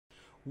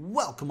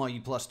Welcome all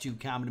you +2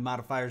 comedy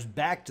modifiers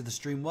back to the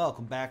stream.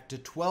 Welcome back to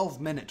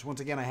 12 minutes. Once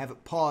again, I have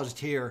it paused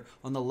here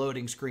on the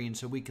loading screen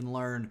so we can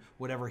learn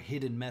whatever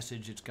hidden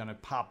message it's going to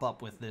pop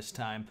up with this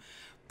time.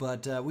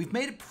 But we've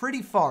made it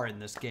pretty far in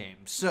this game.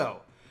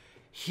 So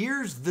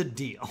here's the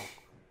deal.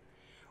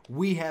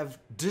 We have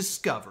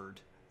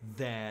discovered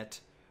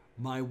that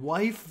my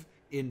wife,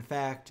 in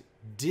fact,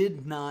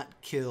 did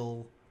not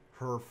kill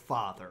her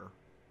father,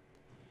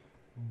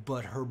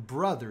 but her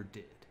brother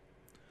did.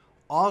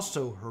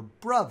 Also, her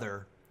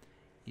brother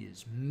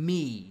is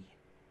me,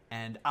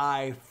 and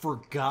I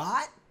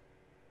forgot?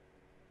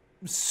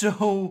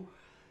 So,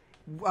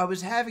 I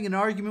was having an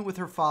argument with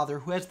her father,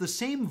 who has the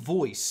same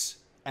voice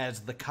as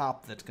the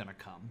cop that's gonna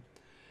come.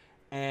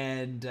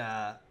 And,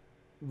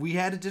 we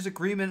had a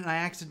disagreement, and I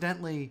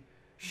accidentally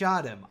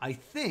shot him. I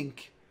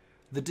think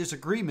the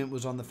disagreement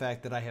was on the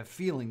fact that I have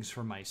feelings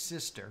for my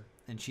sister,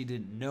 and she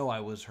didn't know I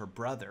was her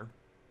brother.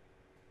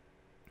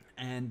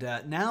 And,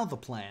 now the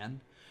plan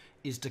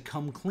is to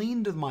come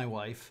clean to my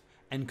wife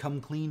and come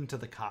clean to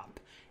the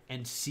cop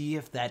and see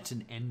if that's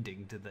an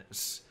ending to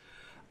this.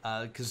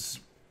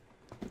 Because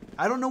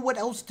I don't know what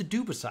else to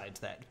do besides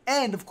that.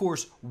 And, of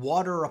course,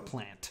 water a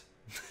plant.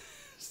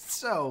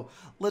 So,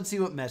 let's see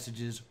what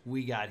messages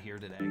we got here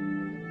today.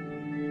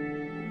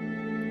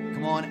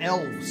 Come on,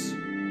 elves.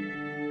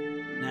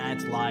 Nah,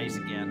 it's lies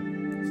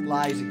again. It's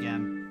lies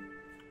again.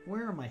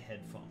 Where are my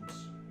headphones?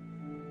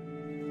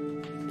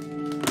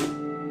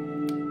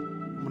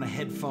 I'm going to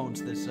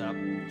headphones this up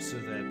so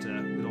that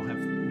we don't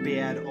have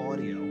bad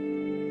audio.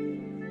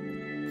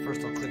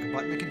 First, I'll click a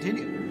button to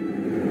continue.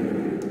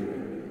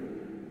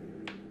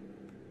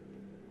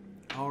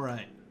 All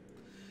right.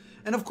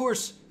 And of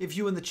course, if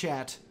you in the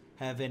chat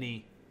have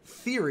any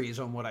theories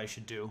on what I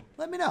should do,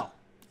 let me know,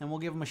 and we'll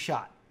give them a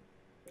shot.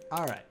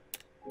 All right.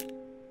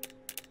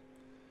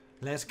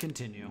 Let's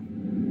continue.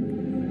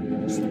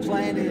 So the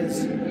plan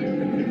is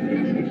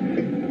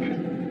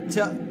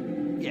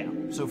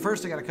so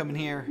first I got to come in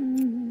here.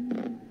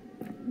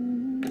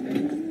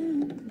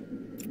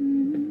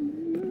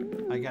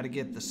 I got to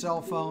get the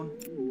cell phone.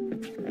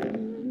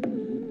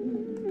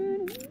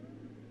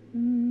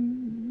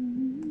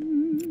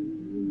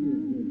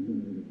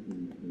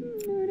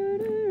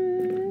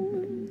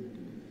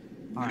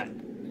 All right.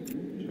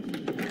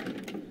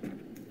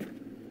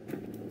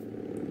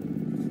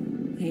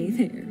 Hey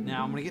there.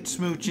 Now I'm going to get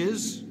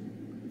smooches,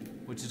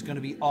 which is going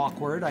to be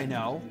awkward, I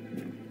know.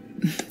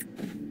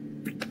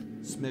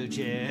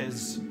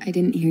 Smooches. I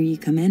didn't hear you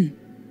come in.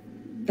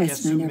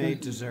 Best Guess night who ever.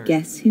 made dessert?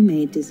 Guess who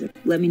made dessert?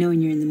 Let me know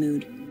when you're in the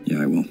mood.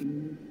 Yeah, I will.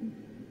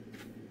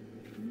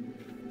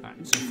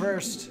 Alright, so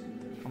first,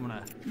 I'm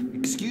gonna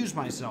excuse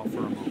myself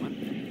for a moment.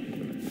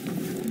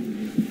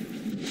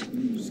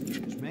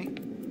 Excuse me.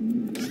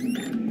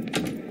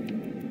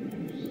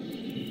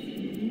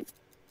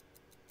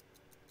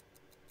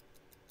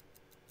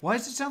 Why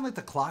does it sound like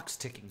the clock's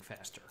ticking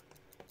faster?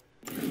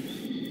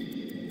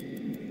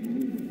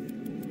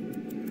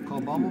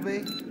 Call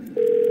Bumblebee?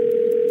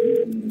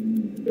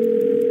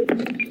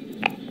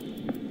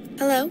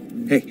 Hello?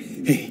 Hey,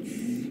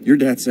 your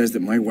dad says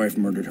that my wife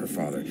murdered her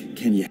father.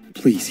 Can you,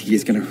 please, he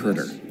is gonna hurt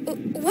her.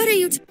 What are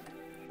you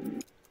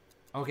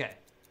Okay.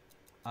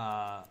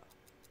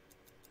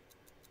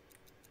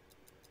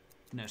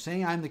 No,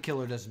 saying I'm the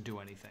killer doesn't do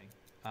anything.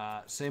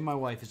 Say my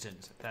wife is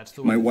innocent. That's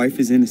the way. My wife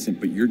is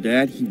innocent, but your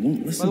dad, he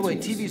won't listen By the way, to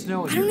us. TV's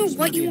no. I don't know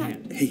what you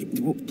want. Hey,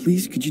 well,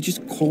 please, could you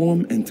just call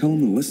him and tell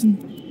him to listen?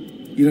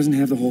 He doesn't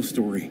have the whole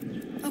story.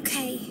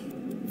 Okay,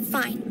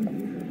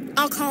 fine.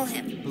 I'll call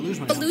him. But lose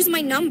my number. Lose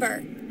my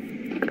number.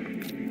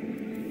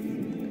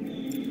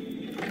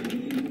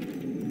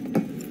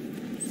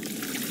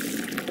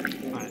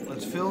 Alright,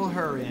 let's fill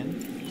her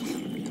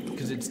in.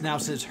 Because it now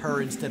says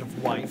her instead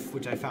of wife,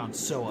 which I found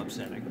so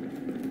upsetting.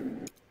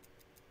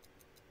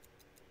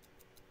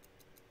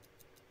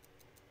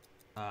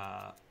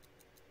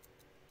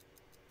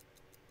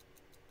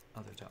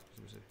 Other topics,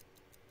 was it?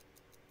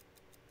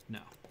 No.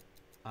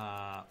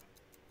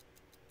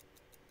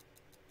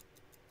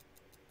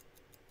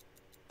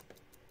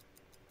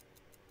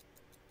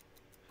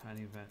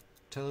 Tiny event.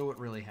 Tell her what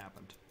really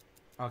happened.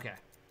 Okay.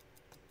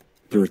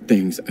 There are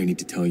things I need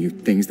to tell you,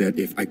 things that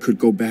if I could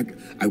go back,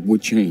 I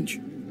would change.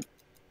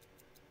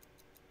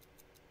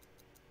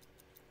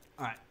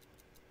 Alright.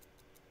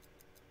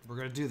 We're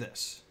gonna do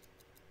this.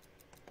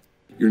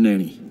 Your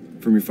nanny,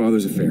 from your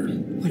father's affair.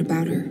 What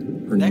about her?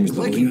 Her name was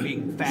clicking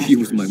being Lola. faster She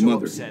was my is so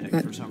mother. upsetting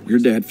for some Your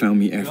reason. dad found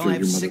me We after only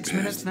your have mother 6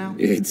 minutes passed. now?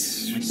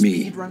 It's Am I me.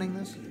 speed running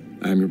this?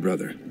 I'm your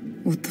brother.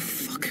 What the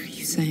fuck are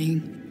you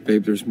saying?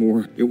 Babe, there's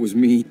more. It was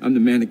me. I'm the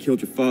man that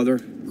killed your father.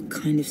 What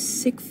kind of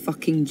sick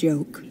fucking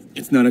joke?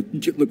 It's not a...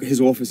 Look, his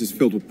office is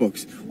filled with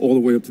books, all the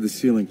way up to the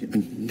ceiling. I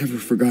never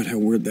forgot how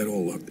weird that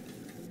all looked.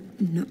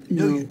 No,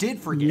 you did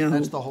forget. No.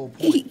 That's the whole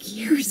point. 8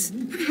 years.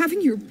 I'm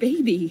having your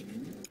baby.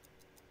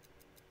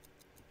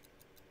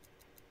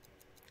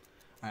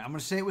 All right, I'm going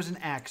to say it was an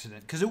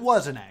accident, because it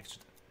was an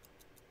accident.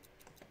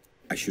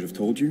 I should have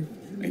told you.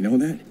 I know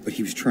that. But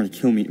he was trying to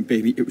kill me, and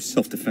baby, it was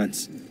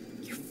self-defense.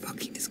 You're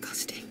fucking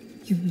disgusting.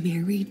 You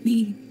married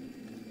me.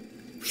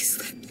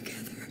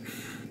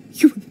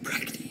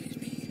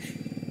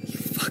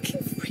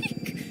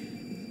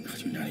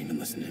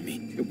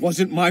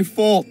 wasn't my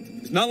fault.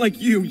 It's not like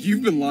you.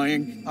 You've been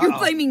lying. You're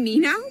blaming me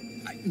now?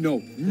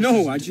 No,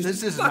 I just...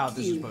 This isn't how Fuck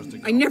this is you. supposed to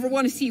go. I never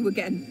want to see you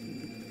again.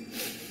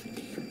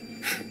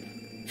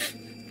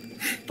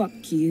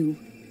 Fuck you.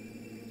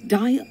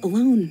 Die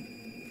alone.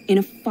 In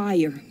a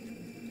fire.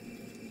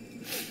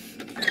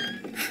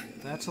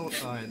 That's all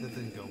right. That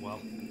didn't go well.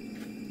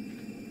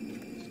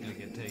 Just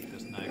gonna take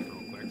this knife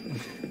real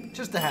quick.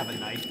 Just to have a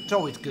knife. It's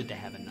always good to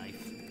have a knife.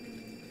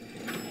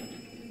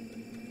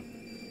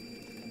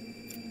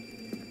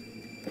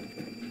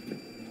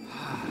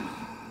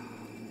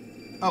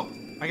 Oh,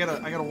 I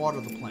gotta water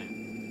the plant.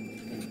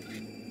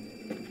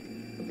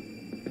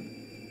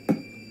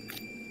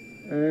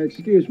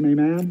 Excuse me,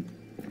 ma'am.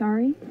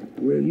 Sorry?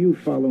 Will you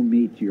follow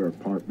me to your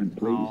apartment,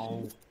 please?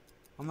 Oh,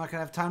 I'm not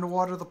gonna have time to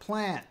water the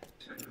plant.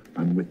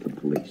 I'm with the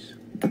police.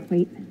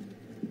 Wait.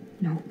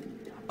 No.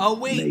 Oh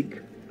wait,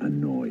 Make a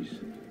noise.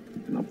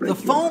 And I'll break the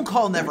you phone out.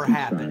 call never Back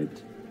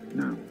happened. inside.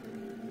 Now.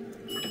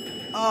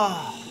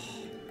 Oh.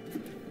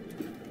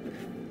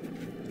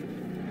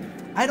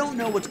 I don't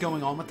know what's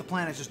going on with the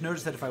plant. I just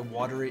noticed that if I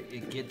water it,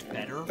 it gets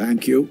better.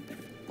 Thank you.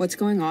 What's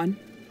going on?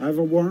 I have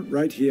a warrant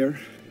right here.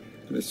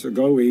 This will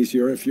go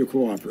easier if you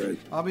cooperate.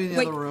 I'll be in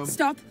the other room.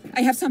 Stop.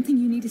 I have something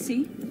you need to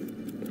see.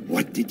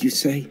 What did you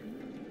say?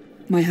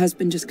 My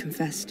husband just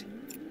confessed.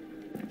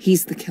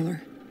 He's the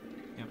killer.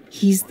 Yep.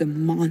 He's the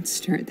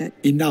monster that...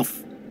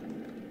 Enough.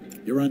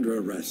 You're under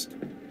arrest.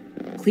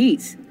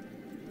 Please.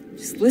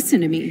 Just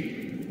listen to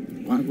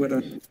me. Why would I?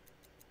 All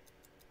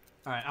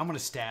right, I'm gonna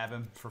stab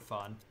him for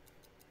fun.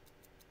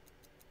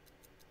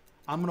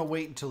 I'm gonna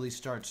wait until he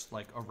starts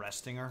like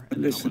arresting her,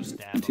 and then I'm Listen gonna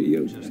stab to him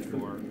you. just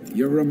for.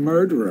 You're a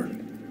murderer.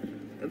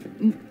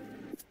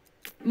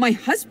 My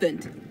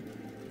husband.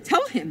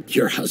 Tell him.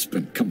 Your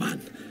husband, come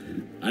on.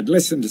 I'd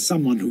listen to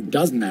someone who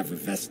doesn't have a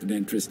vested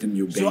interest in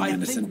you being So I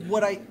innocent. think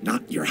what I.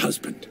 Not your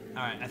husband.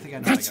 All right, I think I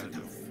know That's what I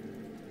gotta do.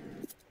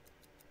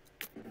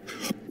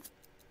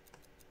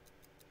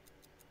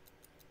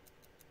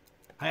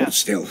 Hold Hayata.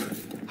 still.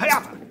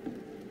 Hayata.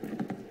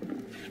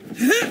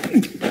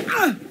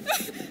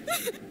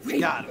 Wait.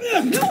 Got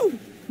him. No.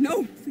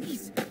 No,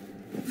 please.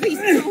 Please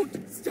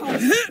don't. Stop.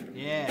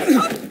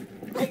 Yeah.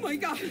 Oh my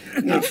God.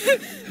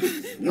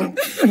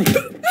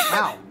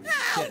 Ow.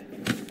 Shit.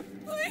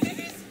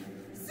 Please.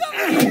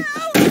 Somebody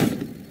help.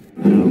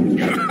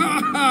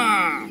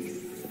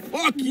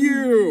 Fuck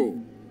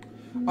you!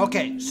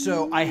 Okay,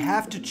 so I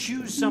have to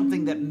choose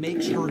something that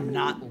makes her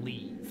not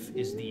leave,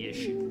 is the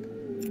issue.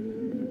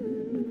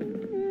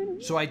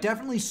 So I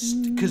definitely,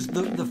 because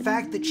the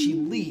fact that she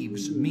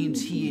leaves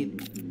means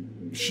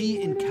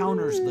she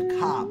encounters the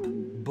cop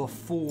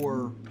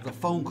before the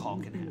phone call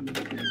can happen.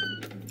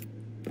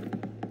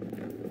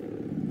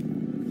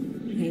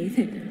 Hey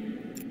there.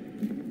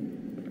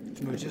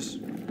 Smooches.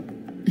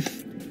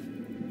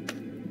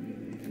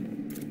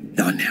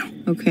 Not now.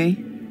 Okay.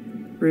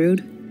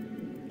 Rude.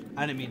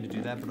 I didn't mean to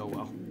do that, but oh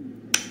well.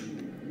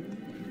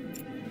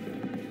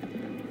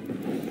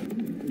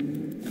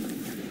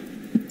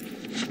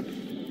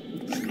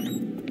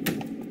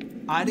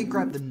 I didn't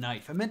grab the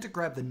knife. I meant to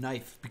grab the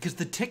knife because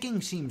the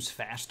ticking seems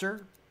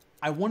faster.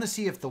 I want to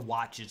see if the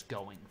watch is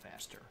going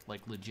faster,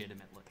 like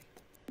legitimately.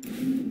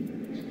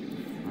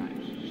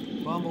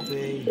 Alright.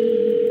 Bumblebee.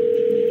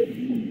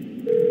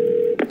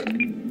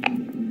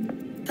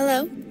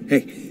 Hello?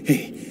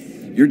 Hey.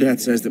 Your dad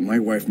says that my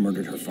wife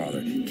murdered her father.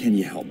 Can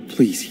you help?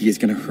 Please, he is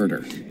gonna hurt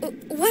her.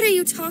 What are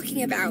you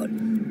talking about?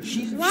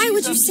 She's Why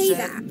would you say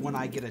upset that? when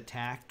I get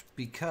attacked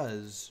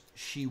because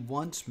she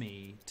wants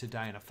me to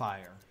die in a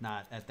fire,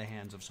 not at the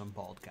hands of some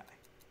bald guy.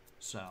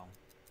 So,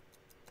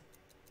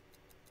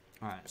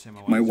 all right. Say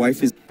My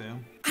wife is...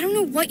 Boom. I don't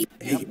know what you...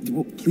 Hey,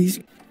 well, please.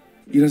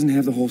 He doesn't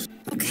have the whole...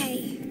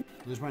 Okay.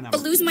 Lose my number.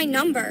 But lose my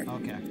number.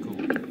 Okay,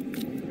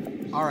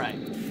 cool. All right.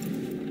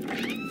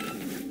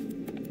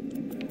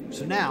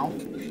 So now,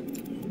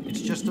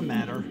 it's just a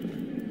matter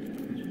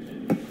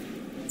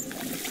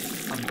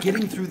of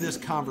getting through this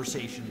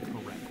conversation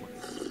correctly.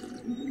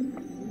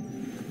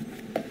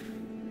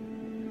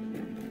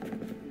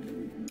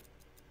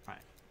 All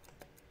right.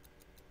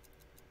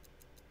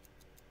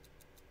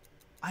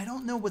 I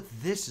don't know what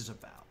this is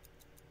about,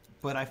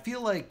 but I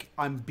feel like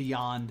I'm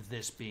beyond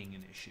this being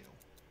an issue.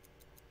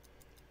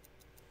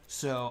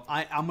 So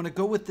I'm going to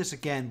go with this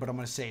again, but I'm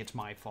going to say it's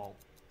my fault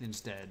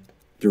instead.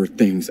 There are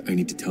things I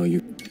need to tell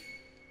you.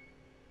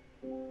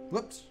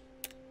 Whoops.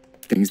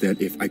 Things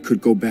that if I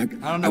could go back,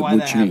 I don't know I why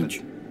would that change.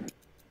 happened.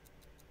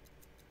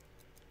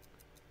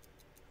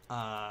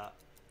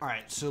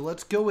 Alright, so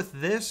let's go with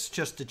this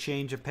just to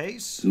change a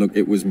pace. Look,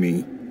 it was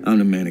me. I'm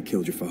the man that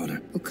killed your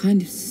father. What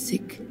kind of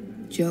sick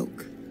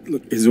joke?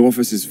 Look, his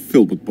office is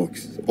filled with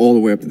books, all the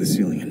way up to the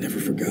ceiling. I never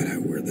forgot how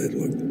weird that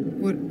looked.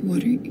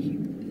 What are you...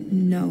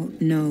 No.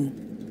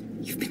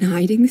 You've been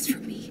hiding this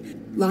from me?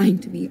 Lying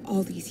to me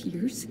all these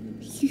years?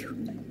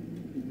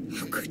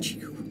 How could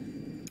you?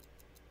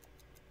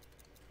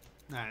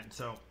 Alright,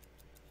 so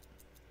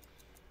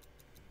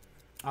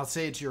I'll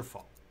say it's your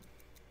fault.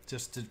 For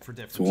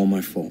difference. It's all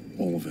my fault,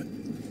 all of it.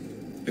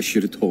 I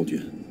should have told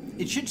you.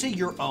 It should say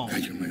your own.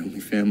 God, you're my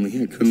only family.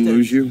 I couldn't Instead,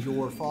 lose you.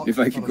 your fault. If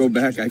I thought could it go was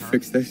back, choosing I'd her.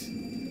 fix this.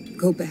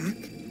 Go back?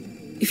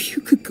 If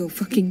you could go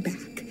fucking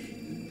back,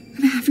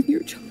 I'm having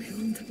your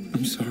child.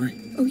 I'm sorry.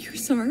 Oh, you're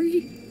sorry?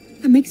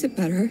 That makes it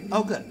better.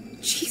 Oh, good.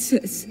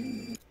 Jesus.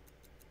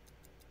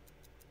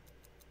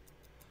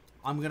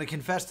 I'm going to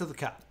confess to the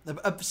cop.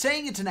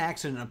 Saying it's an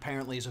accident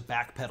apparently is a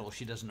backpedal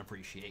she doesn't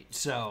appreciate.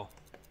 So,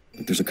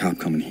 There's a cop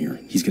coming here.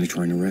 He's gonna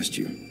try and arrest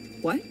you.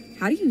 What?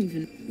 How do you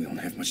even... We don't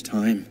have much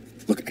time.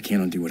 Look, I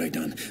can't undo what I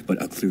done,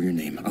 but I'll clear your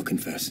name. I'll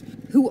confess.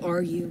 Who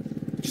are you?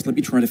 Just let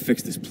me try to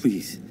fix this,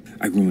 please.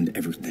 I ruined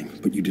everything,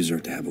 but you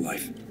deserve to have a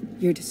life.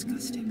 You're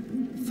disgusting.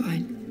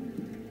 Fine.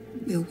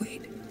 We'll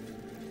wait.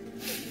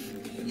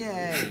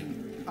 yay.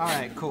 All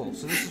right, cool.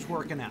 So this is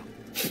working out.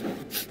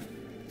 Just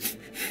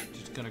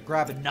going to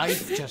grab a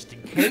knife just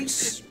in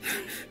case.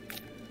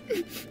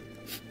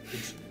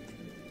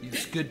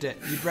 It's good to...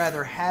 You'd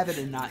rather have it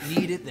and not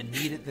need it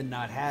than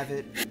not have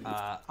it.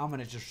 I'm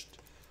going to just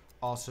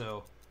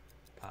also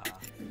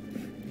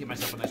get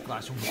myself a nice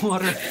glass of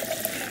water.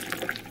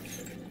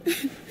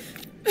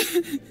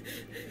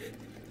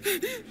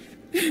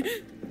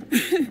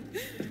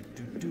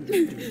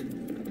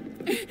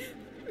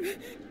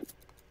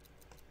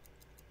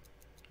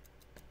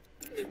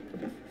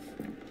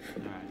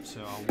 Alright,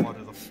 so I'll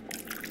water the...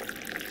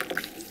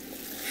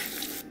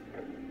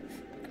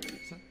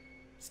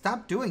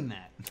 Stop doing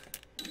that.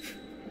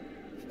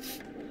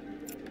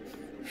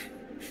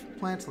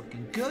 Plant's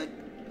looking good.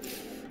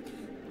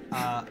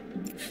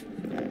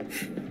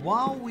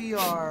 While we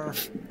are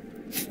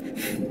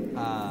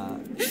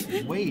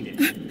waiting,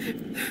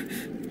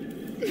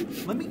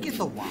 let me get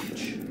the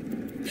watch.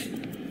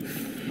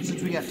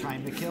 Since we got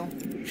time to kill.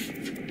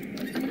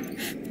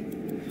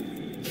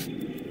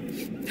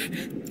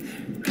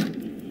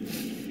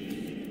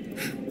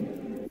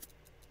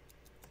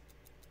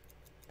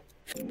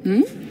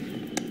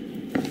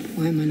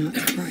 Why am I not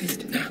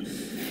surprised?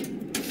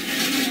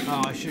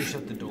 Oh, I should have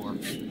shut the door.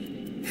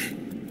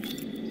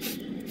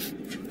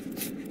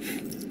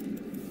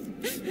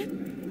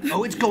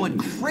 Oh, it's going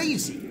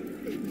crazy.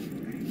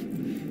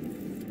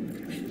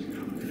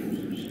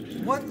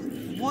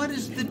 What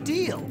is the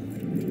deal?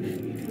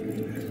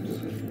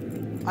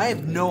 I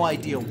have no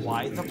idea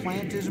why the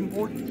plant is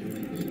important.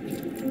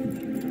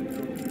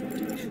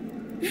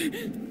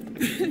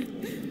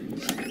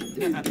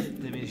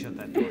 Let me shut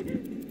that door.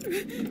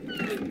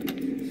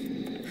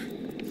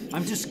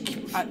 I'm just,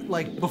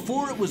 like,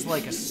 before it was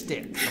like a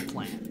stick, the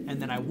plant,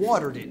 and then I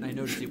watered it and I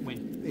noticed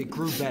it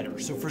grew better.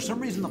 So for some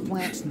reason the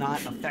plant's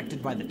not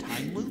affected by the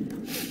time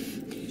loop.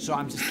 So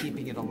I'm just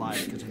keeping it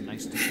alive because I'm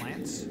nice to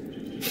plants.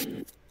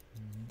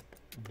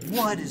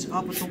 What is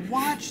up with the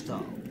watch,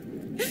 though?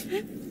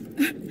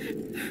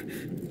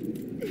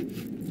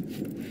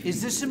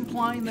 Is this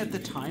implying that the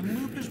time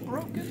loop is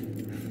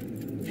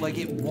broken? Like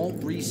it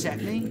won't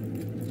reset me?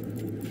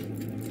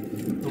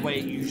 The way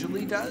it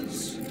usually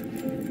does?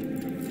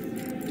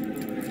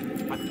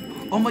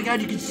 Oh my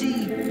god, you can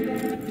see...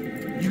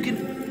 You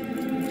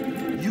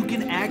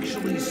can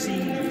actually see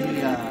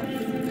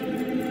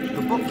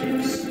the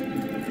bookcase.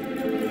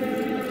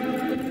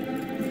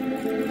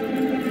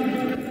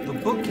 The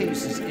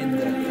bookcase is in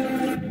the...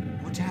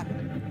 What's happening?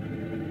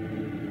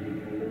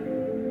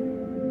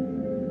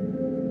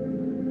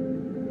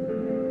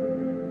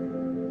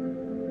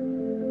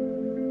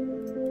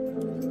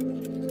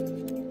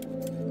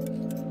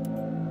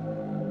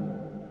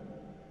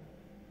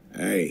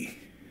 Hey,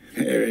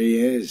 there he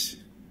is.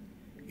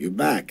 You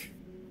back?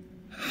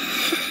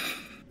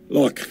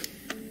 Look,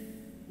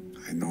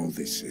 I know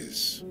this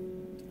is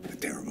a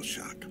terrible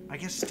shock. I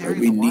guess But staring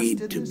we at the watch need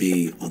did to this?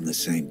 be on the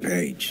same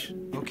page.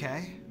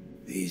 Okay.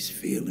 These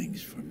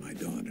feelings for my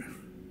daughter,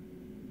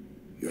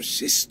 your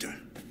sister.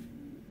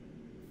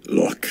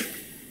 Look,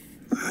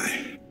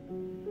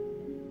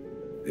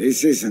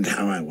 this isn't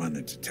how I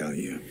wanted to tell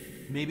you.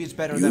 Maybe it's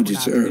better You that we're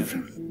not deserve,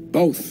 together.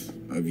 both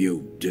of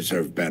you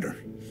deserve better.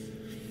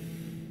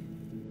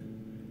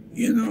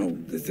 You know,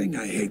 the thing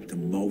I hate the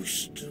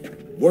most,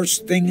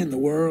 worst thing in the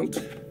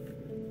world,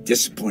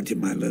 disappointing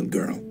my little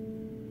girl.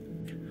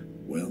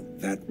 Well,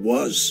 that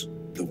was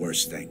the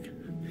worst thing.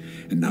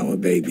 And now a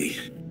baby.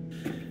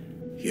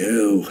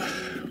 You,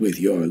 with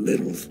your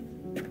little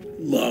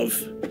love.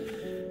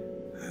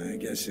 I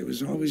guess it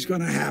was always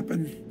gonna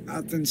happen.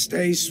 Nothing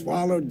stays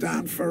swallowed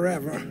down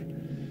forever.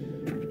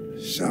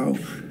 So,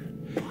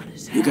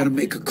 you gotta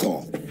make a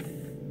call.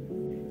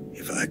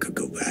 If I could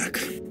go back,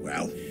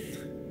 well,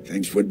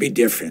 things would be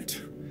different.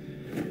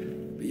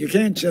 But you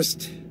can't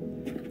just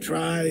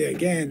try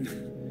again.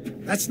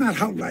 That's not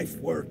how life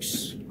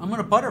works. I'm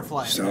gonna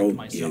butterfly effect So,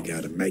 myself. you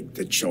gotta make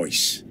the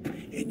choice.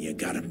 And you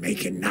gotta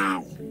make it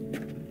now.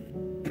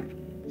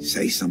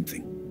 Say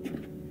something.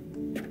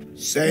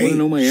 Say Wanna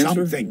know my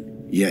answer?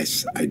 something.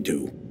 Yes, I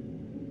do.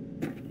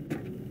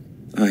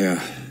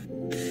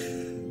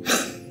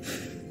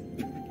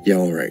 Yeah,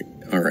 all right.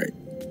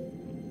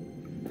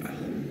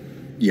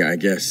 Yeah, I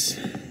guess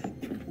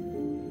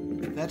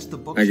That's the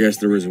book.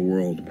 there is a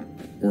world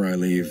where I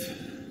leave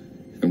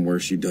and where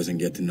she doesn't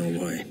get to know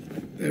why.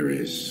 There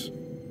is.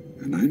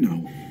 And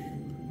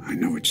I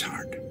know it's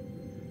hard.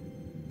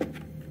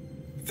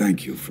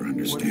 Thank you for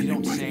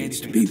understanding why it needs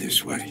to be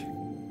this way.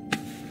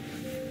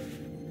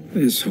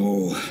 This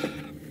whole...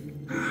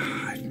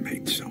 I've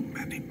made so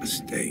many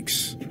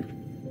mistakes.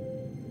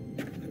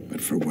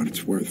 But for what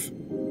it's worth,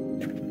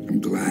 I'm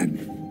glad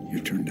you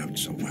turned out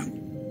so well.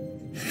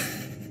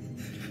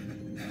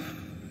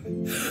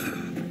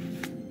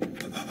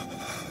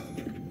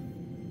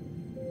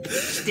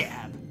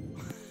 Stab.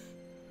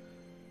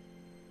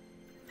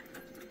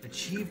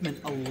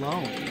 Achievement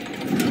alone.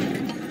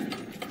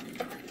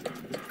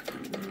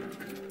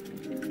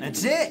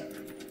 That's it.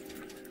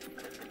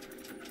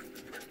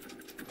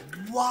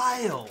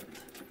 Wild.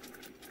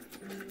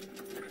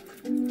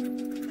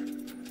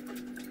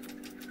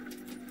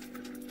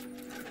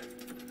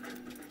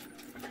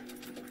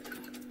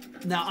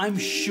 Now, I'm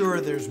sure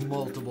there's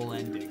multiple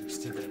endings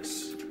to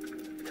this.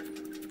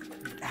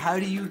 How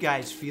do you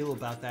guys feel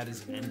about that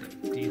as an ending?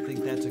 Do you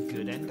think that's a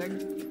good ending?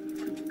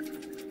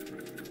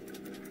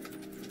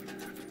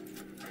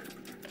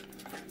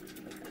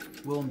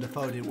 Willem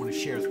Dafoe didn't want to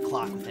share the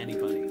clock with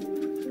anybody.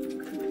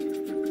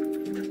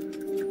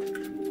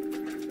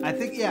 I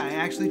think, yeah, I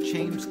actually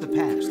changed the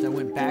past. I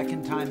went back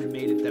in time and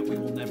made it that we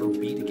will never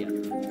be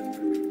together.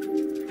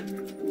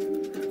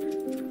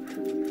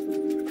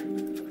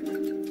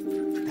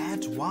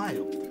 That's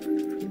wild.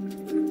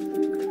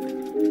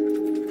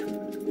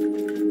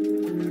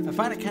 I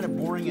find it kind of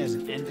boring as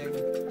an ending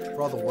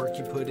for all the work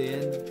you put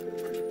in.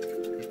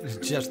 It was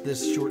just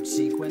this short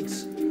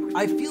sequence.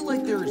 I feel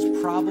like there is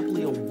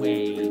probably a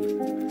way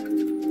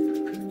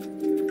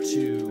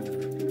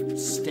to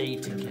stay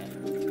together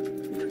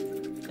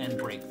and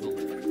break the loop.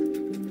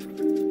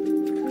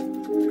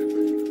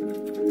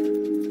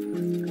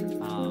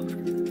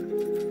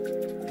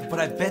 But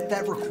I bet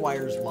that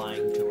requires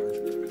lying to her.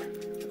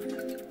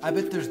 I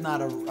bet there's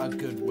not a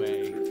good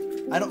way.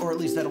 Or at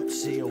least I don't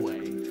see a way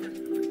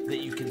that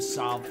you can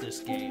solve this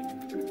game.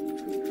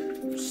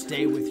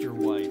 Stay with your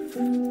wife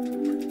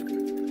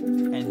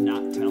and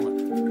not tell her.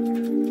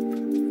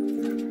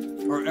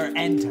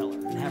 And tell her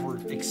and have her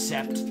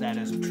accept that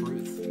as a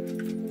truth.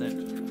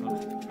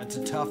 That's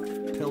a tough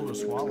pill to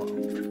swallow.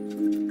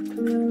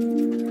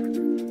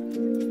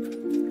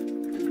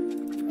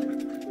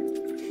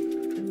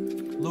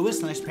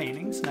 Lewis, nice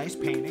paintings, nice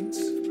paintings.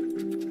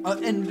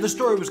 And the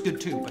story was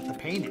good too, but the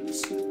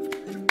paintings,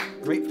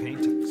 great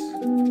paintings.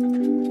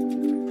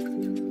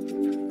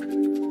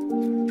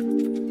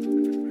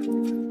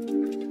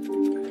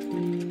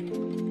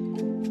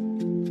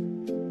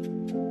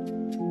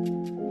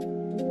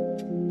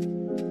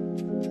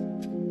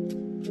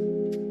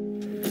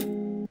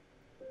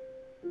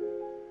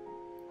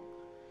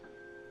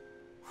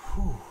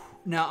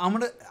 Now,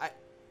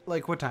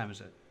 like, what time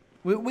is it?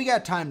 We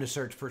got time to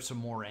search for some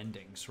more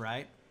endings,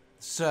 right?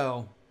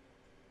 So,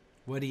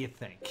 what do you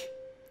think?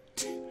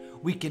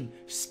 We can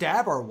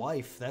stab our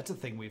wife. That's a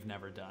thing we've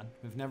never done.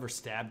 We've never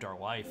stabbed our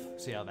wife.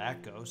 See how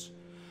that goes.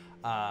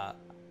 I'm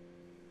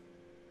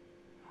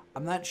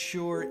not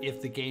sure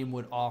if the game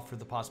would offer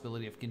the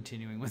possibility of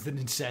continuing with an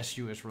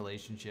incestuous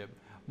relationship.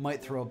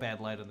 Might throw a bad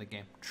light on the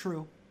game.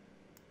 True.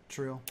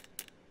 True.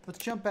 Let's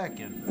jump back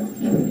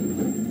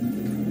in.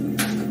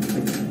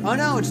 Oh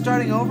no, it's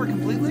starting over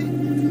completely?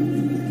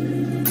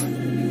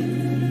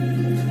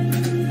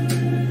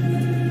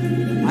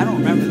 I don't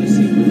remember the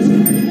sequence.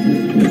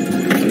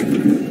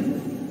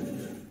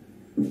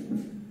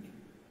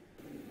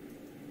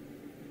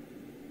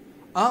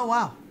 Oh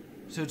wow.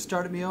 So it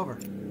started me over.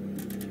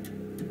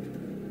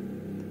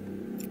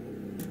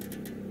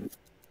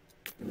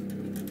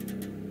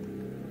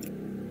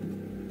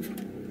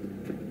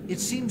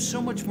 It seems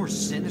so much more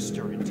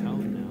sinister in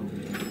tone now.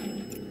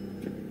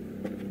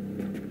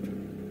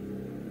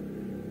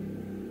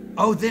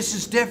 Oh, this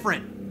is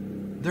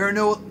different.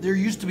 There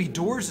used to be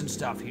doors and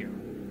stuff here.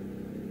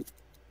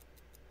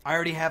 I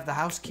already have the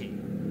house key.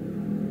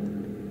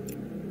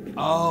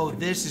 Oh,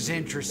 this is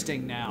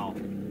interesting now.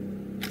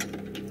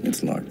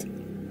 It's locked.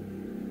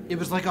 It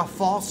was like a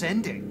false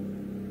ending.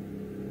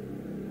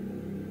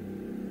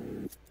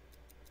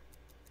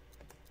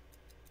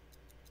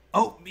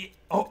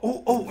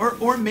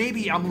 Or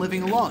maybe I'm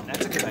living alone.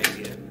 That's a good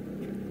idea.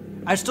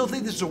 I still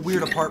think this is a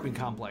weird apartment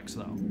complex,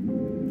 though.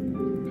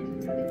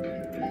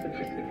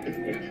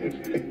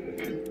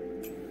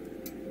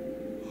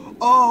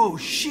 Oh,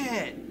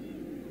 shit!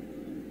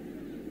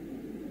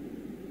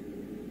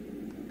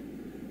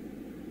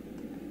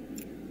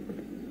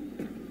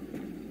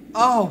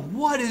 Oh,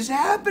 what is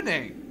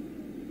happening?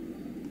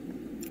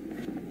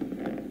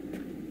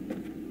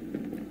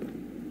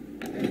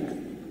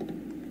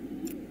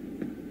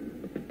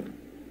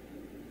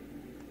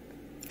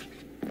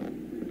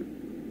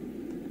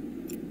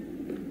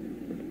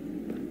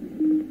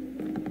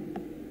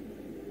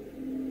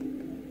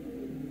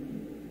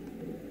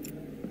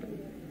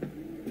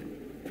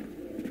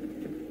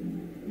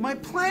 My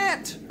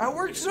plant! I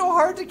worked so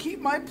hard to keep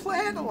my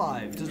plant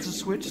alive. Does the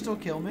switch still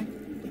kill me?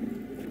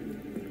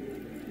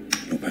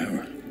 No power. I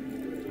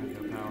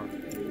have no power.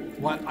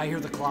 What? I hear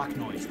the clock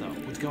noise, though.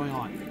 What's going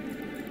on?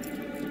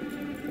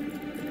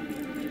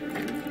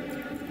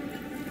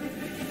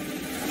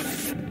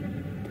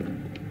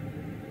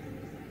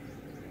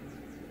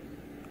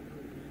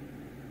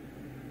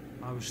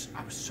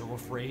 I was so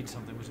afraid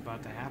something was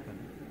about to happen.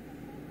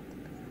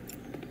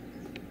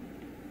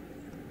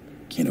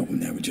 Can't open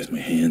that with just my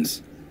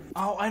hands.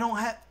 Oh, I don't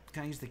have...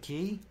 Can I use the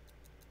key?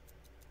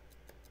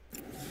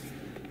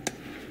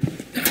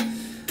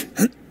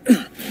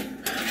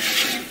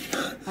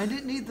 I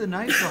didn't need the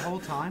knife the whole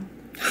time.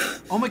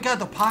 Oh my god,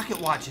 the pocket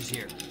watch is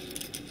here.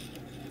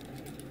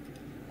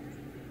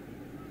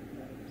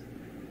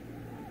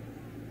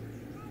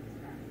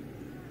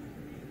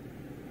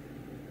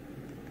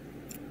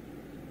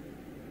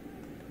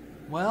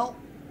 Well,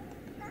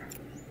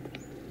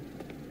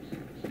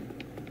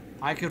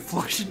 I could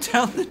flush it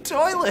down the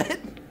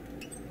toilet.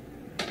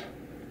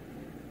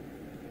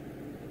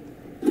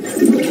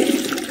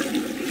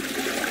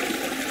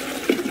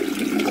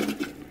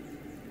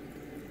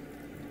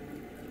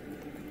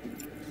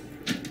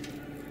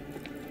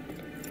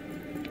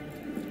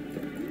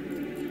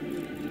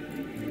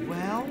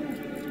 Well,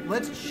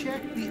 let's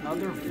check the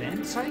other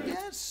vents, I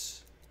guess.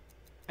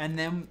 And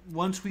then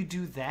once we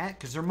do that,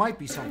 because there might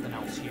be something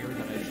else here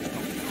that I just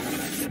don't know.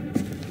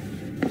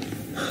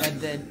 And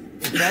then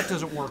if that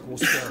doesn't work, we'll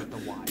stare at the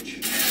watch.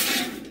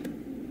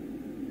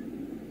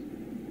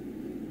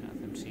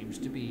 Nothing seems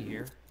to be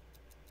here.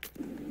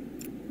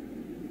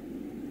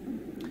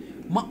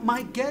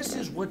 My guess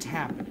is what's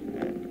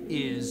happening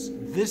is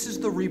this is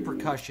the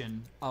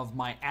repercussion of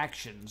my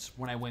actions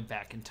when I went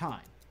back in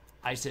time.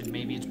 I said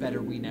maybe it's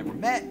better we never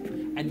met,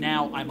 and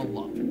now I'm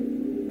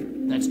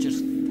alone. That's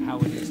just how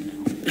it is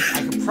now.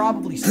 I could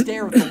probably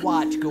stare at the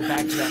watch, go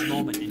back to that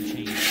moment, and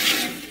change it.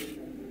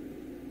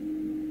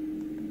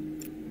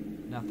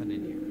 Nothing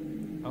in here.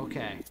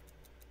 Okay.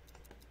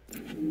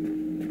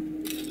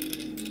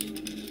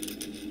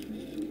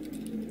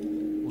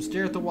 We'll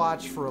stare at the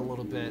watch for a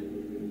little bit.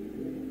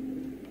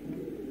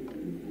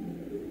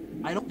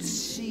 I don't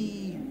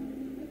see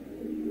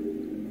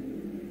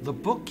the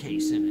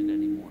bookcase in it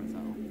anymore,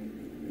 though.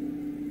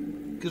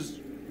 Because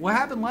what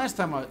happened last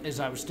time is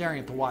I was staring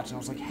at the watch and I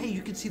was like, hey,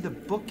 you can see the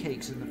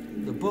bookcakes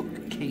and the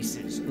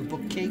bookcases. The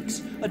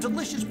bookcakes. A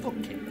delicious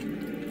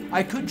bookcake.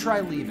 I could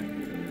try leaving.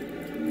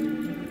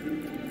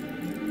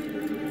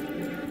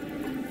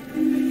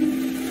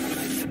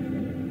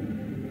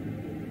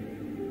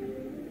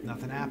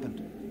 Nothing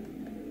happened.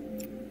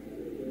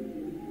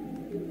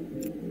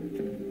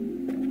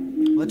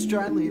 Let's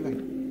try leaving.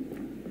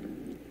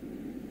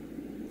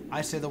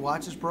 I say the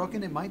watch is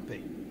broken. It might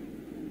be.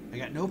 I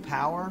got no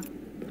power.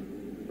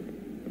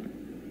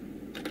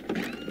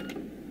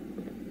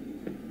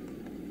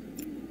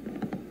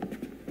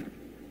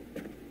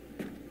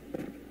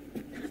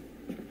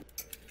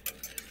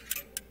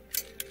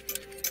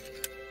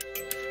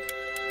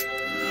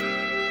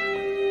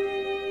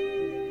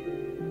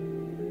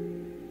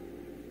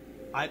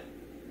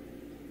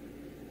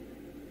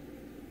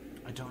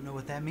 I don't know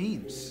what that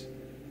means.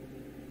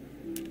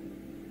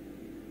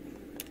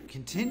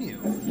 Continue.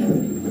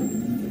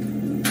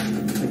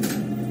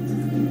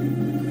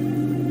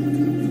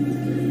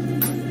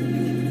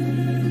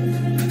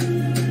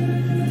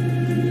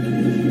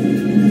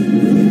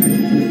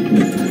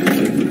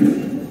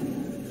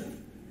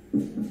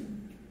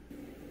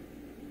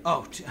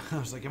 Oh, I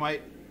was like,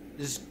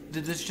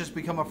 did this just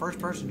become a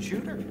first-person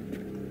shooter?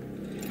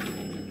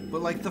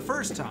 But like the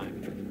first time,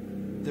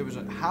 there was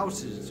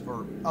houses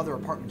or other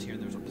apartments here,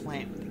 and there was a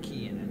plant with a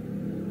key in it.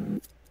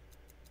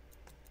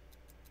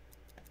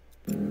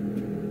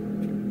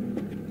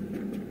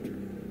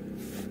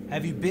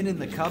 Have you been in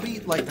the cubby?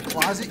 Like the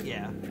closet?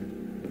 Yeah.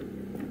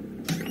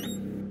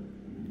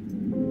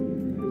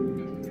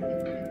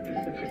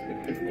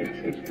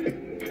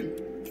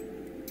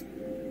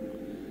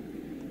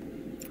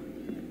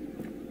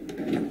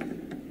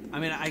 I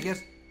mean, I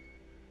guess...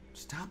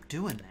 Stop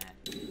doing that.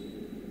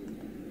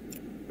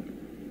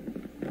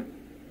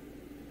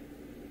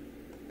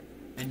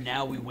 And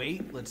now we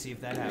wait. Let's see if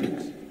that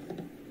happens.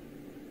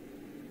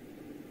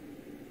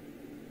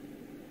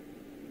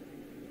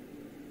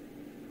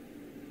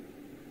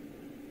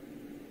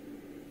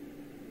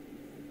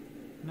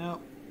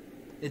 No.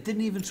 It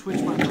didn't even switch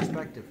my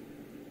perspective.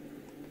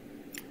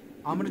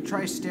 I'm going to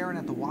try staring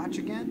at the watch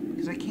again,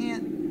 because I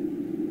can't...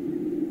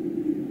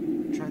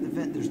 Try the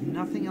vent. There's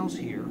nothing else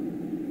here.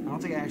 I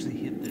don't think I actually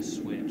hit this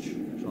switch.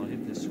 So I'll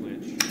hit this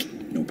switch.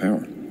 No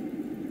power.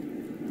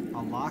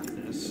 I'll lock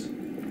this.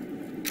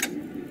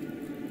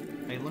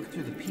 I look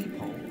through the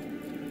peephole.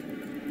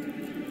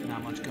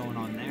 Not much going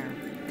on there.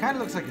 Kind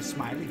of looks like a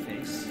smiley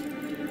face.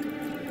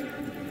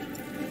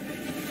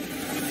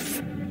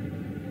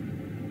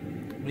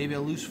 Maybe a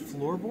loose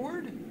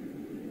floorboard?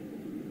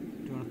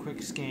 Doing a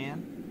quick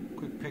scan.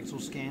 Quick pixel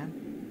scan.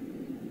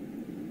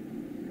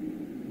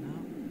 No.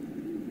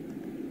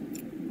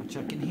 I'll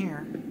check in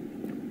here.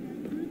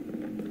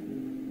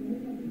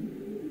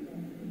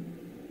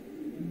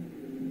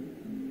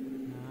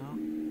 No.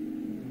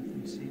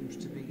 Nothing seems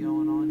to be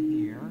going on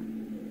here.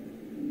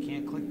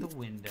 Can't click the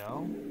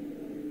window.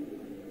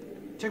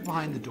 Check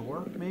behind the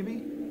door,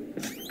 maybe?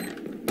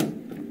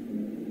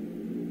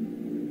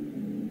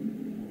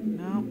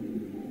 No.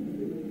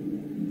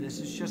 This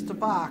is just a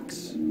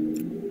box.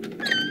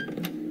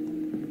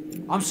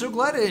 I'm so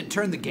glad I didn't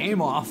turn the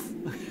game off.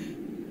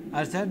 I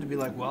was tempted to be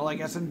like, well, I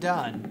guess I'm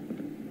done.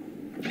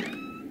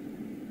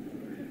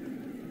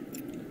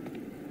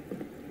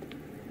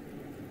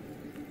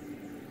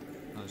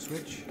 Another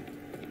switch.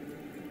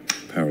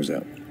 Power's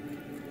out.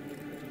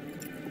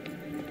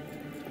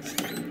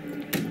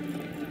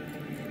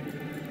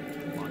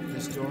 Lock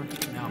this door.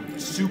 Now I'm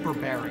super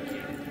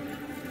barricaded.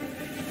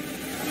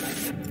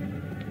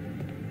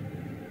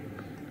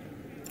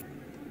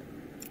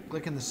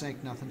 Click in the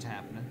sink, nothing's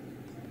happening.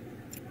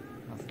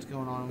 Nothing's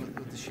going on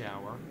with the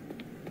shower.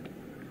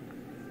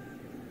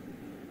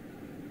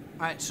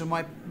 Alright, so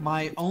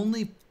my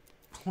only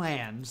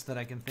plans that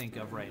I can think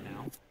of right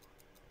now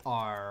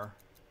are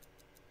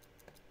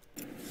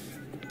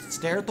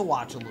stare at the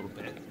watch a little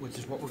bit, which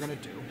is what we're going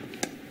to do.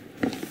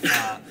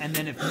 And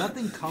then if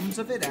nothing comes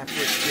of it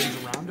after it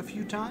spins around a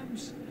few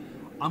times,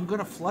 I'm going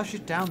to flush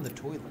it down the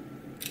toilet.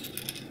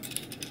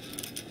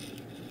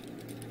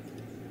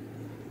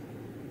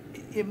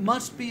 It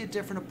must be a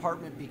different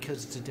apartment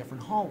because it's a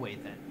different hallway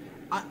then.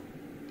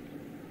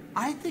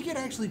 I think it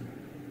actually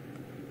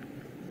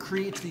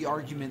creates the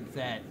argument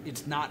that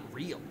it's not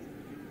real.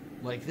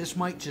 Like, this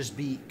might just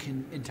be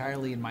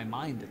entirely in my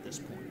mind at this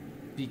point.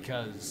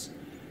 Because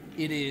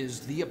it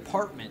is the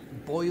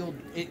apartment boiled...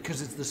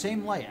 Because it's the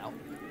same layout.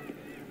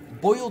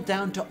 Boiled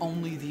down to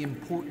only the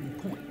important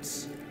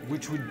points.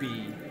 Which would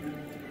be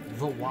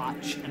the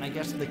watch and I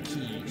guess the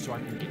key so I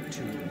can get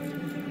to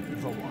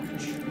the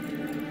watch.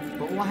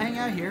 But we'll hang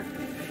out here.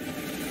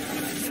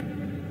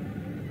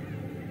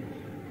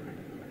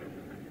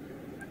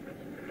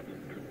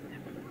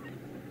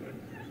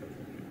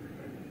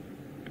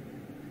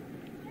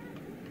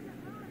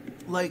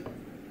 Like,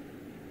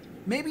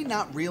 maybe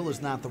not real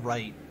is not the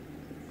right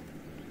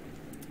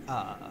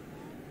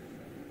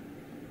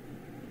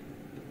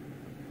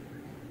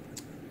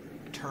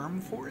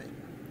term for it.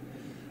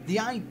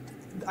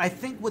 I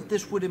think what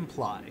this would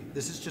imply,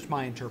 this is just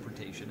my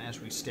interpretation as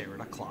we stare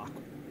at a clock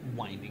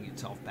winding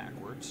itself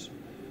backwards,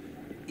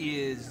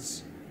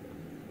 is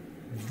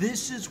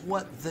this is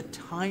what the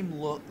time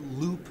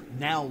loop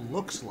now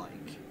looks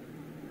like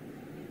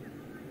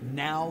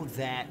now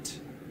that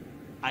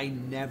I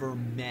never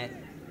met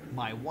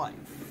my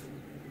wife.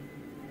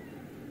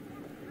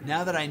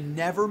 Now that I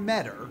never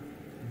met her,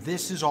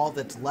 this is all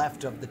that's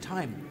left of the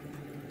time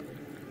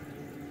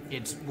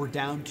loop. We're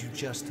down to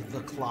just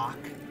the clock,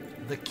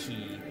 the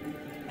key,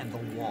 and the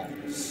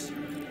walls.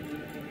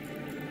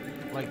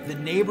 Like, the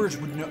neighbors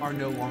are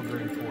no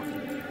longer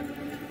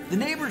important. The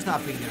neighbors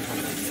not being there is a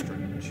little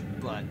strange,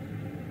 but...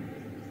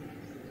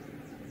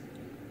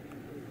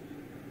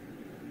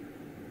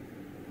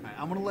 Alright,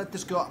 I'm gonna let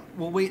this go.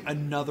 We'll wait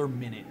another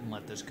minute and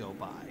let this go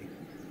by.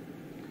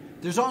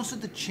 There's also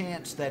the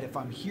chance that if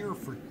I'm here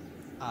for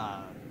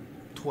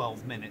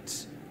 12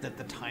 minutes, that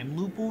the time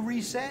loop will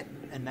reset,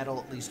 and that'll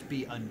at least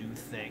be a new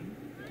thing.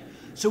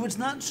 So it's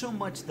not so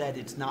much that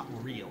it's not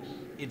real,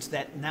 it's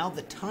that now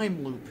the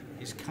time loop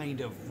is kind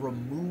of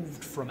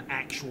removed from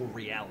actual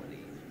reality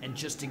and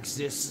just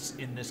exists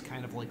in this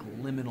kind of like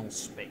liminal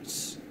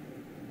space.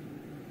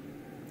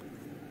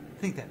 I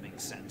think that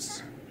makes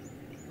sense.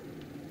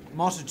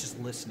 I'm also just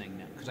listening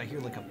now because I hear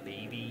like a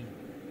baby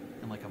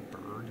and like a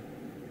bird.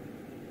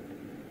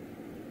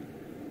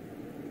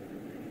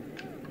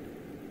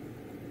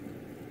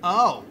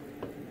 Oh!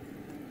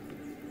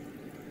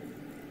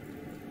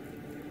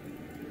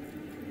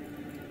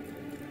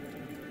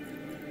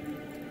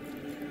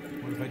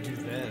 What if I do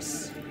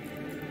this?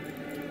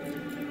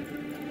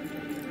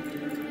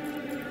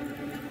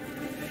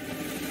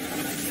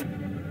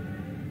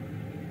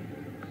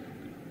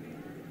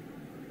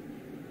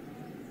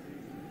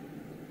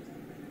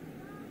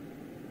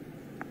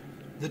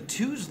 The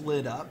 2's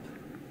lit up.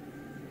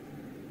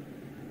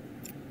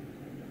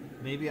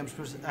 Maybe I'm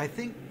supposed to... I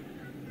think...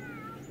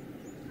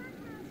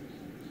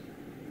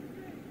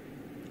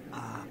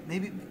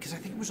 maybe... Because I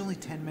think it was only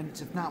 10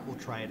 minutes. If not, we'll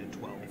try it at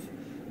 12.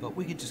 But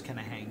we could just kind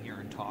of hang here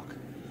and talk.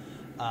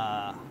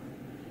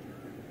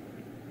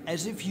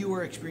 As if you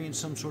are experiencing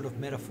some sort of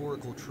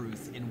metaphorical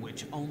truth in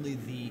which only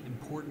the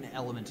important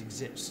element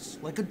exists.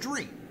 Like a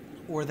dream.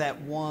 Or that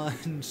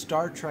one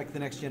Star Trek The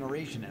Next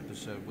Generation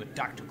episode with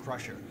Dr.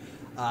 Crusher.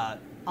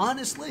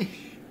 Honestly,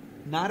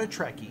 not a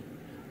Trekkie.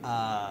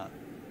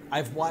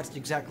 I've watched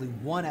exactly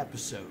one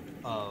episode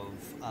of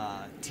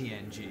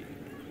TNG,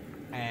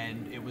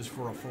 and it was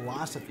for a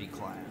philosophy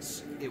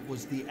class. It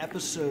was the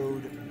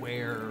episode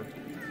where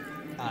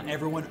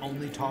everyone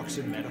only talks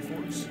in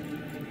metaphors.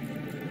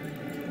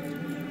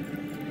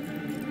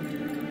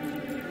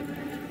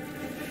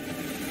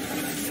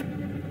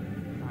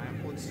 All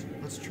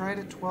right, let's try it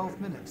at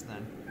 12 minutes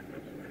then.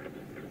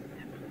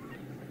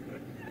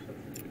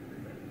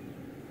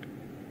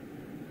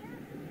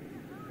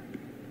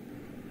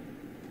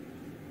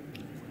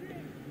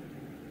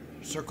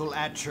 Circle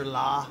at your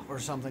la, or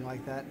something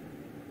like that.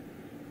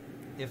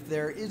 If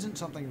there isn't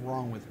something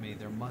wrong with me,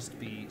 there must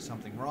be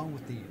something wrong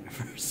with the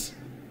universe.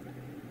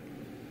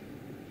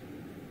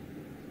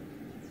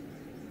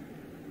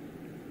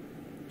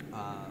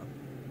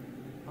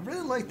 I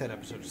really like that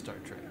episode of Star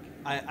Trek.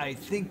 I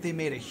think they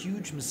made a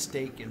huge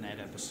mistake in that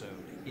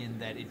episode in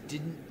that it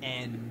didn't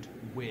end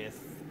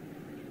with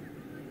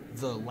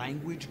the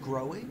language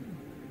growing.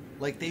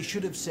 Like, they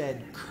should have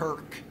said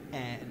Kirk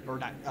and, or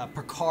not,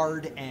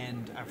 Picard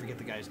and, I forget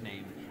the guy's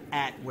name,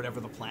 at whatever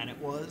the planet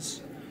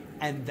was.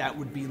 And that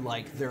would be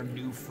like their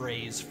new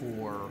phrase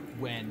for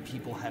when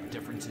people have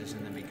differences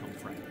and then become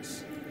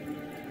friends.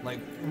 Like,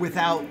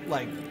 without,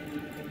 like,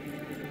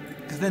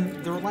 because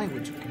then their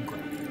language can grow.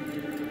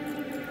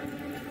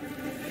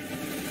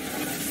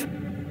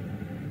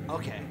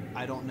 Okay,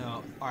 I don't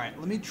know. Alright,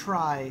 let me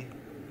try.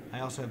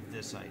 I also have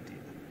this idea.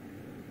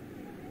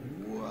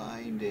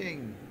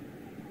 Winding.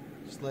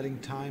 Just letting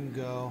time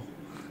go.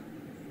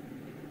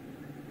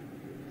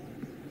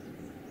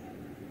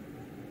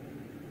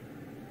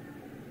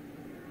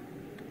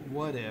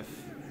 What if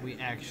we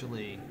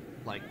actually,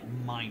 like,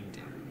 mind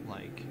it?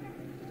 Like,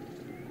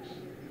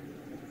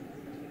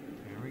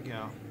 here we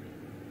go.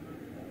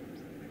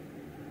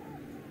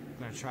 I'm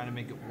gonna try to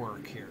make it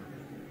work here.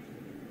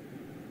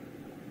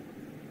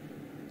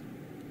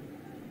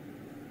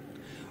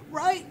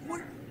 Right?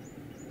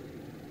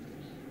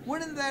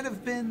 Wouldn't that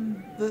have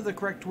been the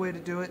correct way to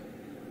do it?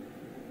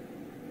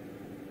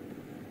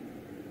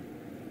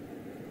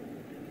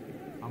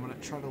 I'm gonna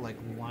try to, like,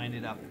 line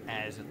it up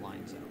as it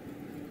lines up.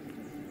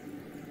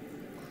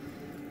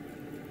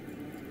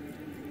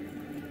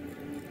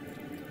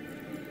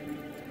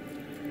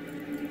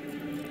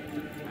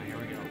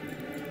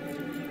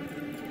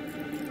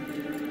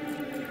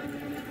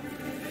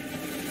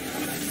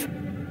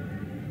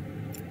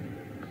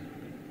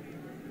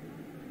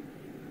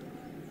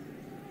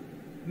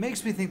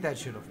 Makes me think that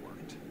should have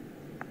worked.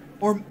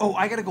 Or, oh,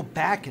 I gotta go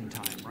back in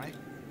time, right?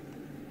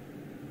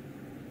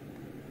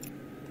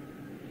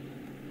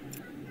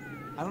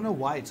 I don't know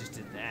why it just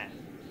did that.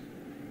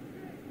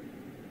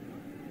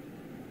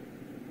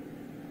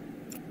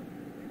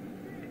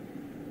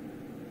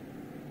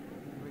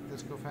 Make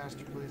this go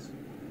faster, please.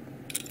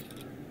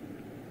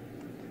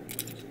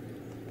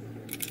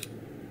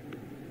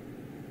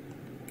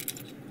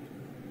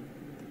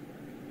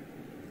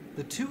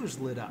 The 2 is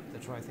lit up.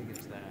 That's why I think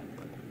it's that.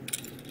 But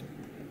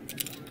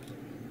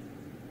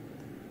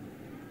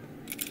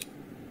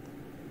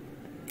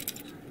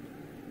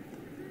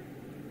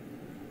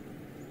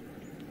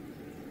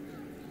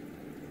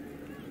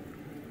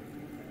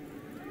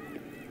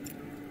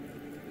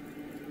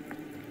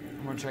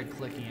I'm gonna try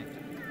clicking it.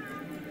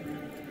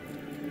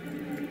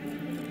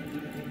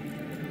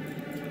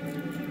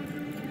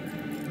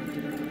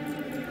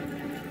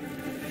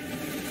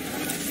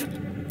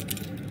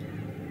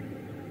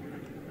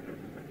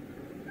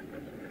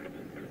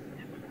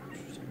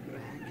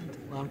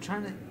 Well, I'm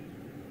trying to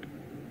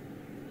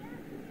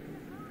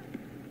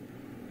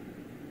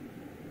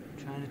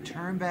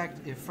turn back.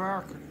 If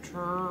I could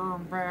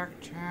turn back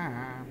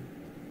time.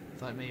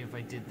 Thought maybe if I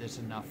did this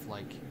enough,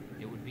 like,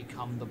 it would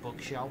become the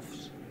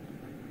bookshelves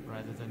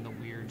rather than the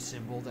weird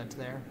symbol that's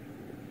there.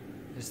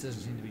 This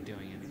doesn't seem to be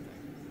doing anything.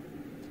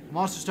 I'm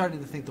also starting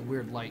to think the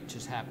weird light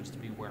just happens to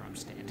be where I'm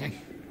standing.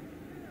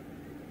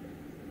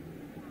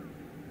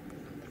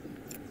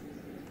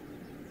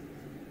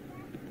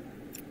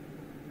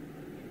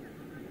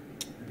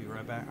 Be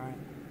right back, alright?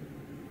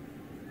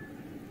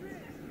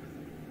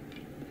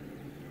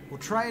 We'll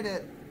try it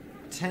at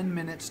 10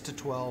 minutes to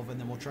 12, and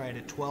then we'll try it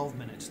at 12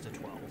 minutes to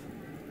 12.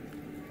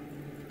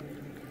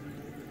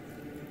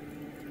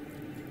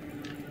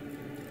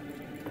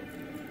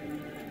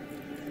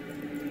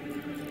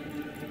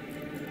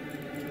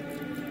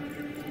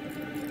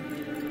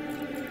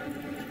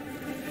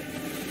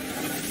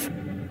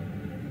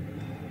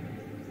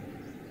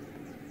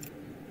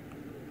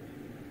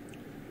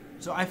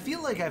 So I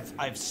feel like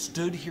I've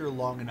stood here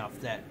long enough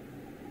that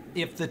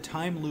if the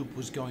time loop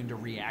was going to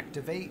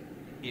reactivate,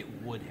 it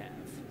would have.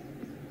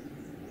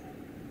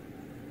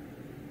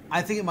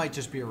 I think it might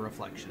just be a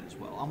reflection as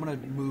well. I'm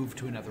going to move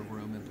to another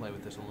room and play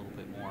with this a little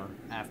bit more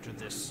after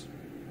this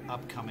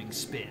upcoming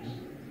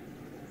spin.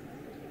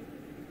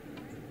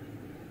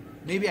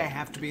 Maybe I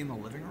have to be in the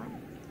living room?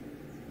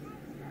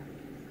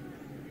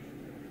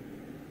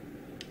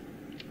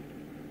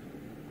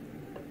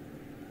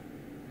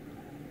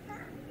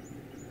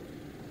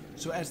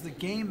 So as the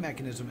game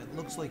mechanism, it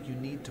looks like you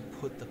need to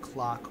put the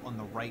clock on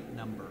the right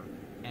number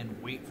and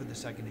wait for the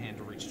second hand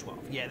to reach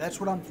 12. Yeah, that's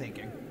what I'm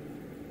thinking.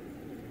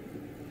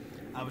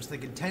 I was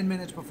thinking 10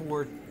 minutes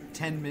before,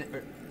 10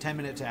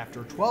 minutes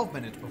after, 12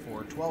 minutes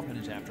before, 12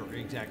 minutes after, or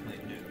exactly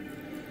at noon.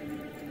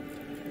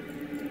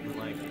 But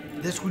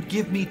like, this would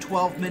give me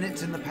 12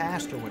 minutes in the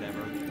past or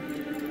whatever.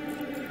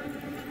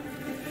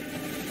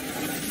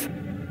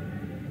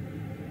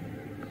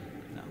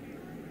 No.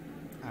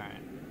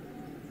 Alright.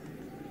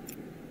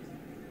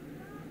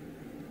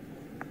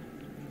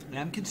 And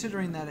I'm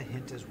considering that a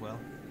hint as well.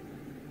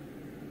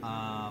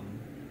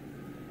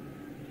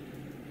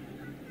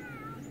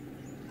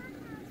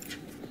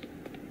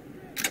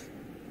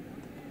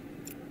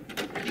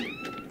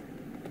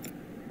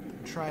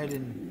 Try it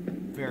in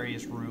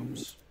various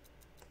rooms.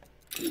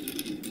 It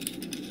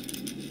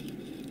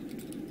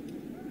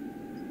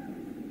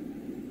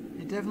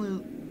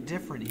definitely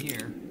different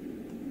here.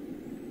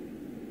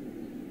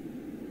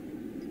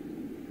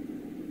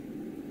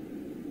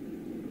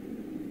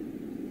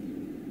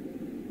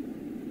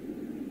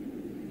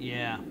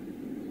 Yeah.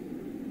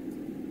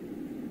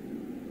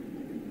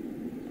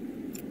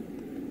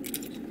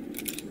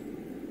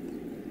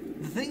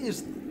 The thing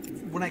is,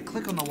 when I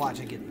click on the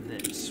watch, I get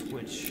this,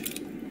 which...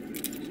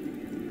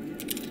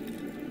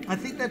 I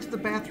think that's the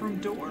bathroom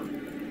door.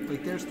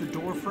 Like, there's the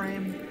door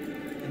frame,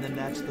 and then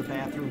that's the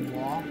bathroom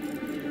wall.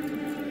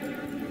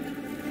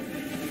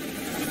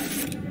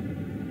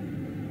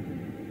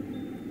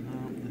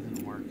 No, that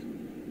didn't work.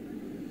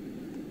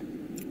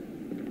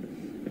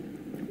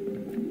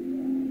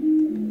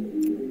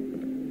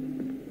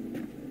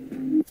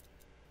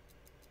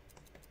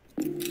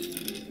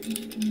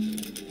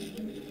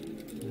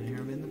 Here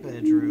I'm in the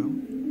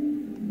bedroom.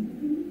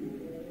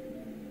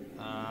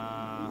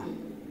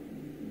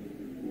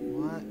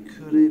 What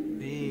could it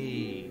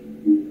be?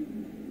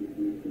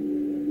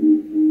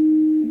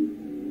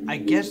 I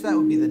guess that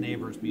would be the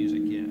neighbor's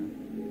music, yeah.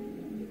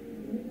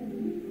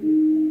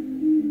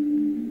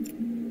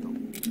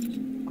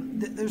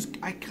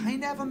 I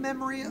kind of have a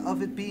memory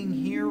of it being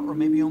here, or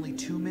maybe only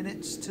 2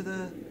 minutes to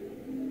the...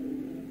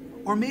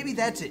 Or maybe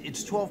that's it.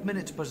 It's 12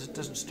 minutes, but it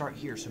doesn't start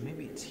here, so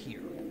maybe it's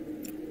here.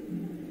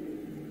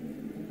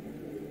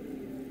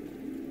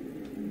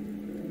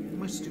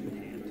 My stupid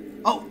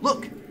hand. Oh,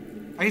 look!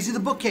 I can see the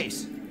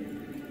bookcase.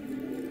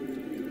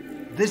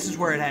 This is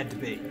where it had to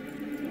be.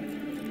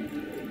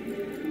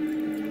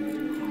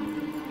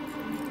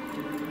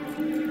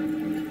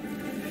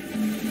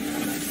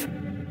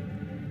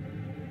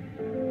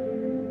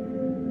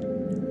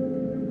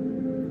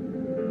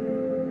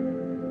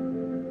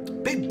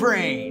 Big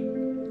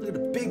brain. Look at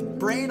the big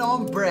brain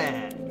on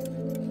Brad.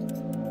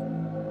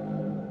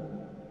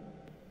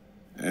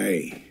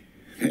 Hey,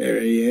 there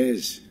he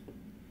is.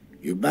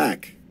 You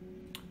back?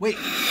 Wait,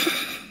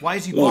 why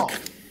is he Look,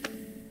 bald?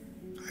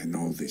 I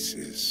know this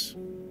is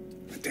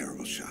a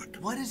terrible shock,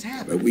 What has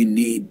happened? but we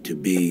need to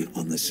be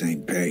on the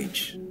same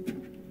page.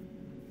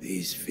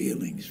 These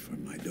feelings for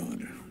my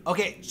daughter,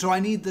 Okay, so I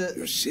need your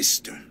the...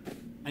 sister.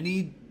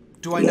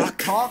 Do I not Look.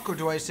 talk, or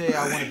do I say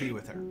I want to be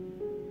with her?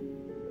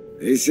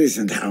 This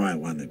isn't how I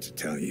wanted to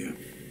tell you.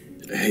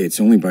 Hey, it's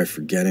only by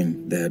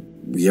forgetting that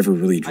we ever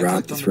really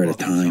dropped clicked the on the thread of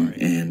book, I'm time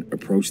sorry. and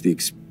approached the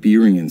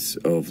experience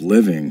of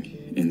living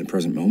in the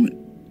present moment.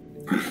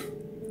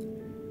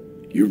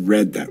 You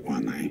read that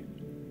one,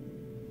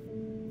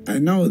 I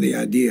know the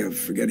idea of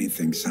forgetting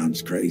things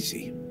sounds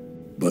crazy,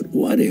 but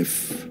what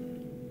if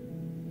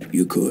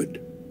you could?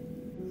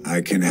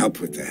 I can help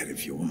with that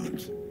if you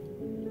want.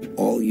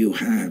 All you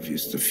have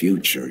is the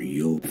future.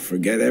 You'll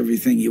forget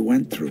everything you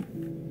went through.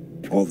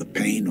 All the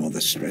pain, all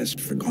the stress,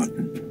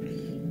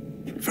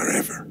 forgotten.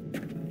 Forever.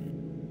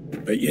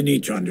 But you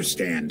need to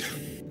understand,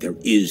 there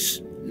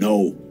is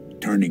no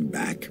turning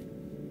back.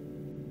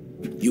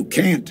 You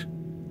can't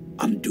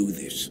undo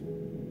this.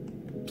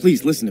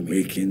 Please listen to me.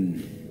 We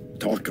can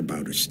talk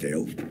about it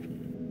still.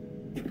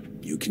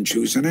 You can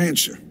choose an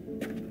answer.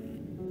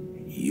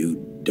 You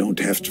don't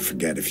have to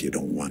forget if you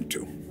don't want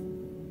to.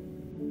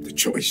 The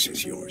choice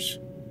is yours.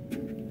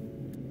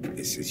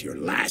 This is your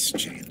last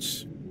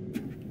chance.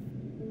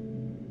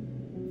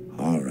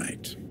 All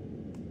right.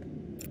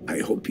 I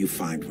hope you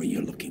find what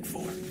you're looking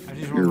for. I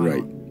just You're want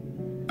right.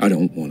 I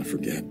don't want to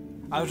forget.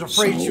 I was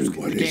afraid So, the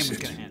what game is was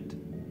it? going to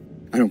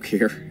end. I don't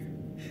care.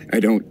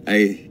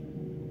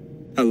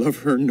 I love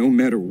her no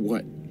matter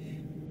what.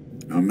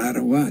 No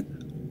matter what.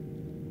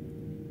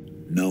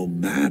 No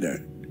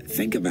matter.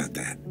 Think about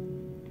that.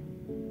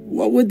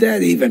 What would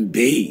that even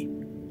be?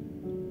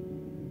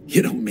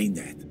 You don't mean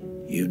that.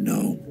 You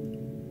know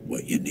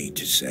what you need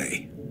to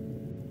say.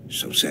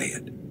 So say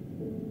it.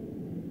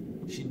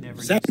 She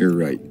never Say- needs You're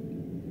right.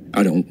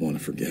 I don't want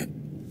to forget.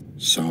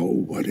 So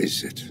what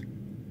is it?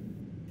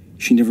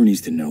 She never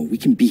needs to know. We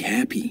can be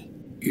happy.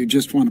 You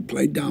just want to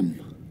play dumb.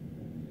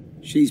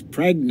 She's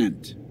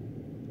pregnant.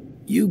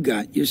 You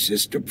got your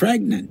sister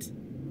pregnant.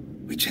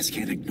 We just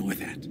can't ignore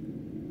that.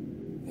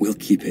 We'll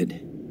keep it.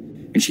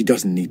 And she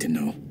doesn't need to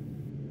know.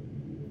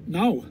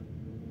 No.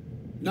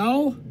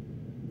 No?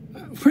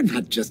 We're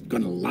not just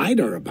gonna lie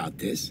to her about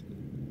this.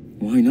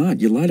 Why not?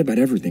 You lied about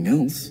everything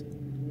else.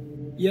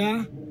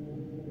 Yeah,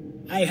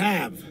 I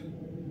have.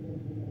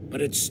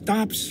 But it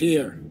stops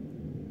here.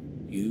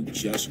 You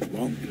just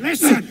won't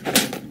listen.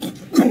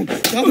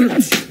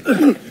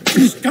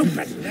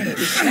 Stupid.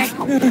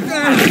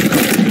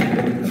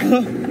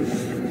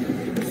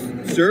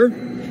 Sir?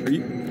 Are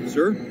you...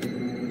 Sir?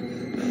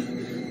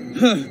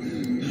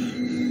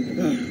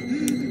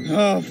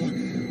 Oh, fuck.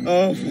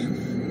 Oh,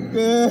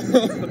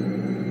 fuck.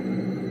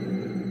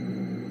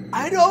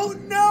 I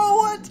don't know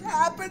what's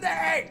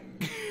happening.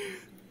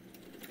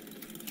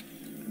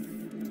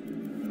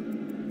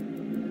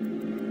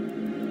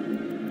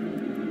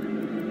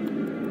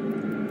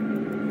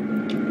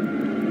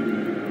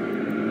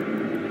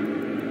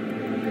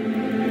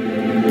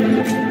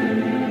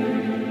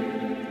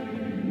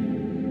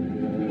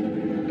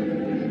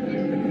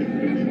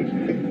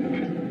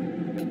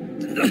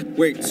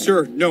 Wait,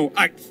 sir, no,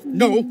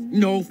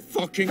 no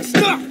fucking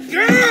stop!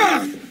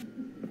 Ah!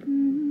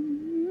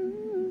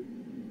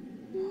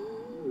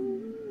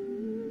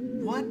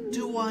 What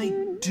do I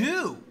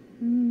do?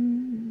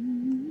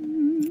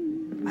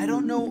 I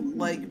don't know,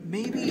 like,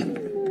 maybe...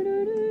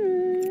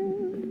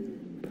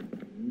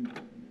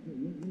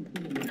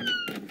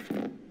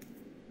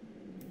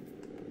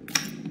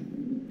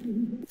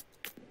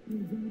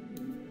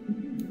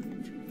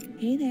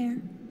 Hey there.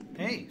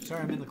 Hey,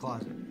 sorry, I'm in the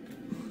closet.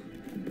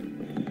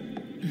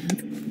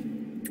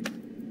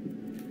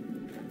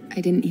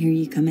 I didn't hear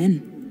you come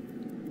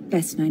in.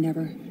 Best night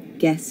ever.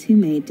 Guess who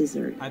made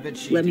dessert? I bet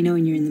she Let me did. know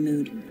when you're in the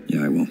mood.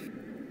 Yeah, I will.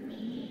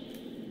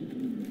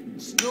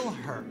 Still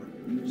her.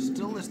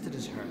 Still listed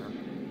as her.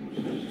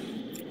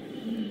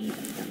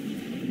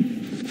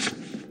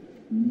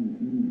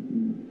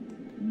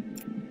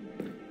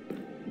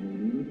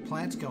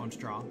 Plant's going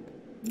strong.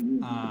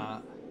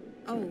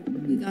 Oh,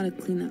 we gotta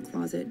clean that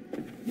closet.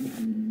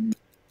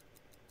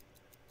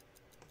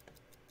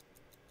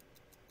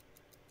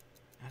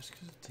 Ask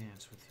her to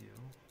dance with you.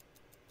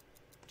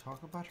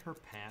 Talk about her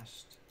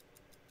past.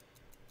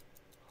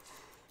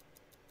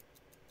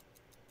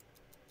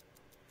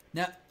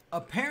 Now,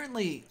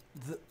 apparently,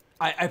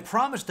 I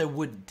promised I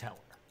wouldn't tell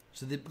her.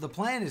 So the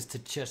plan is to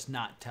just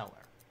not tell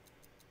her.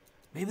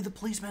 Maybe the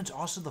policeman's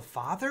also the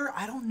father?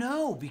 I don't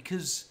know,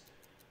 because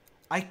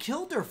I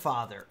killed her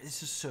father.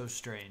 This is so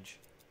strange.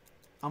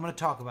 I'm going to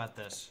talk about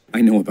this.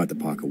 I know about the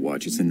pocket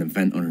watch. It's in the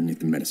vent underneath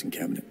the medicine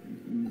cabinet.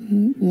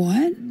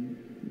 What?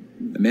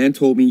 A man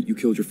told me you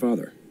killed your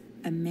father.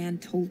 A man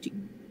told you.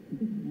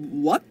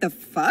 What the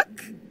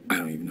fuck? I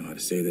don't even know how to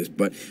say this,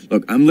 but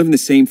look, I'm living the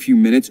same few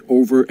minutes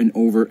over and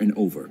over and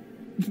over.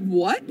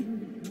 What?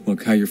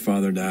 Look, how your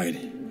father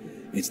died.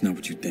 It's not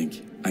what you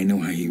think. I know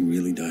how he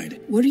really died.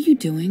 What are you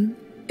doing?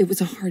 It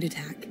was a heart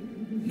attack.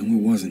 No,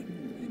 it wasn't.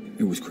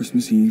 It was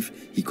Christmas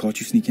Eve. He caught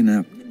you sneaking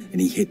out, and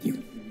he hit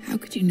you. How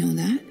could you know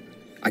that?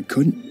 I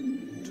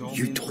couldn't.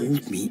 You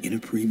told me in a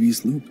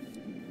previous loop.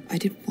 I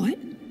did what?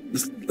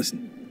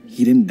 Listen,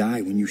 he didn't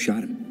die when you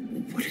shot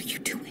him. What are you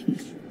doing?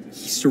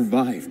 He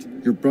survived.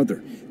 Your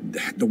brother,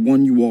 the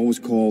one you always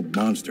called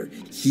Monster,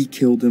 he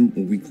killed him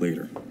a week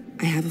later.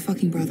 I have a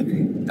fucking brother.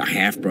 A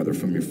half-brother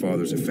from your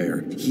father's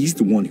affair. He's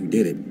the one who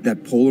did it.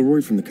 That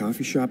Polaroid from the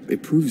coffee shop,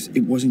 it proves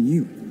it wasn't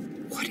you.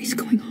 What is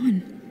going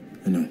on?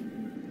 I know.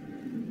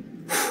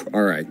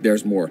 All right,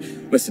 there's more.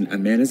 Listen, a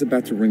man is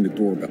about to ring the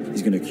doorbell.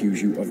 He's going to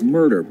accuse you of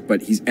murder,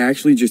 but he's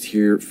actually just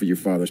here for your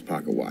father's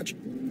pocket watch.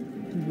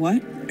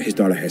 What? His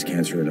daughter has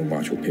cancer, and the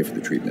watch will pay for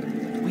the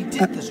treatment. We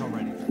did this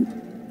already.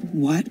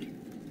 What?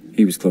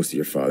 He was close to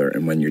your father,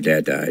 and when your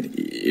dad died,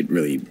 it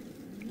really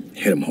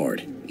hit him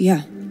hard.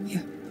 Yeah.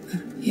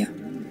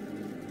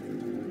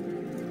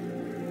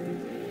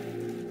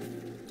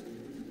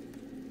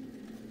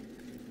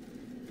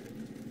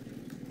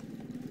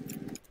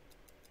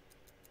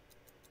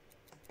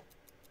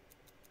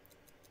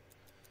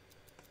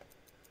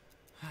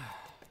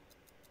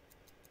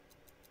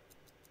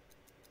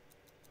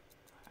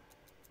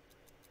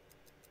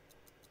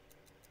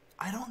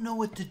 I don't know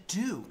what to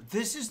do.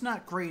 This is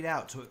not grayed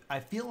out, so I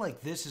feel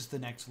like this is the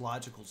next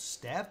logical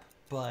step,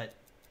 but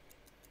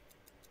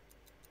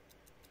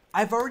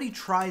I've already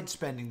tried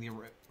spending the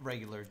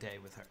regular day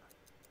with her,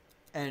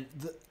 and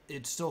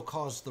it still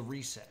caused the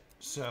reset,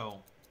 so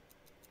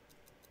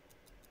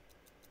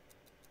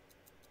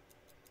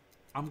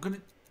I'm gonna...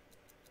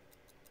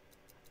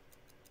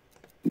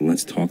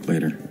 Let's talk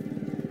later.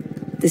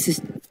 This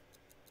is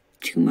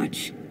too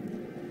much.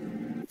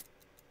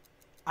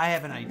 I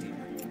have an idea.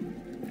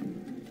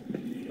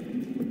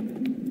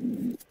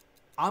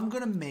 I'm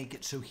gonna make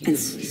it so he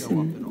doesn't show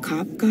up at all.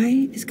 Cop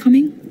guy is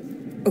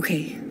coming?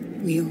 Okay,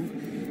 we'll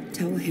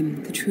tell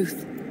him the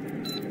truth.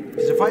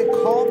 Because if I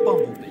call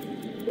Bumblebee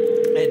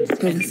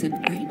and Listen,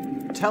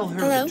 right? tell her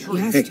Hello? the truth,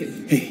 He has Hey,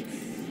 to. hey,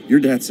 your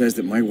dad says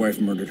that my wife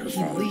murdered her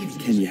father. believes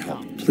Can you he's help?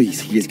 come.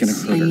 Please, he is going to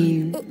hurt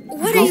her.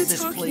 What how are you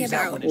this talking plays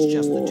out when about? it's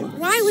just the two.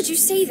 Why would you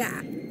say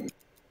that?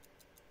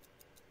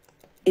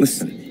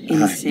 Listen,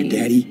 insane. your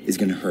daddy is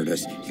going to hurt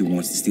us. He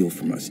wants to steal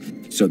from us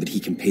so that he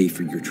can pay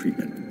for your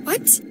treatment.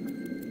 What?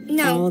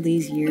 No. All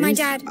these years, My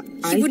dad,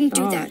 I he wouldn't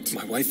do thought- that.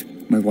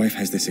 My wife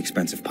has this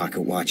expensive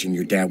pocket watch, and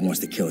your dad wants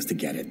to kill us to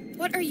get it.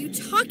 What are you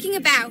talking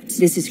about?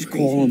 This is Just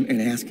crazy. call him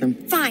and ask him.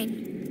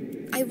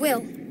 Fine. I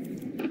will.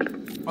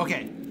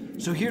 Okay,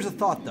 so here's a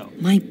thought though.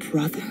 My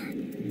brother.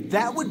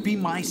 That would be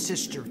my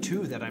sister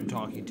too that I'm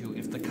talking to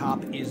if the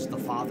cop is the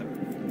father.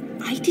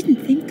 I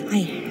didn't think I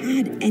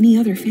had any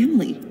other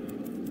family.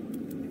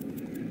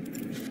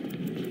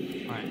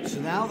 Alright, so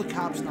now the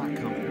cop's not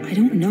coming. I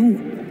don't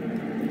know.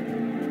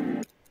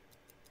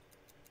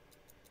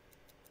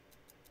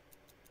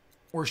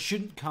 Or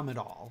shouldn't come at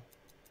all.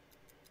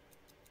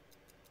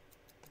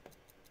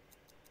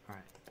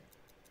 Alright.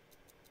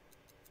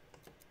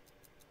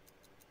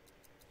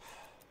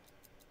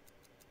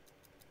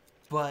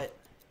 But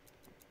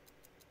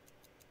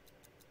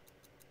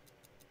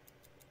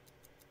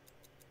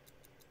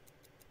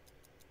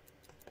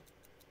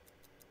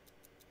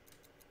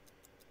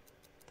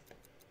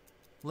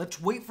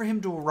Let's wait for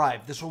him to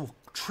arrive. This will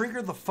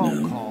trigger the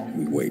phone call.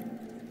 We wait.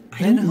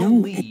 Then don't he'll know.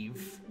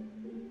 leave,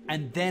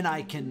 and then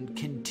I can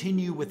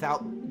continue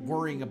without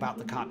worrying about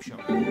the cop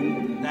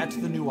showing. That's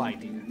the new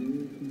idea.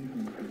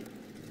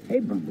 Hey,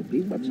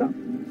 Bumblebee, what's up?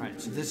 All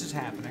right, so this is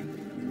happening.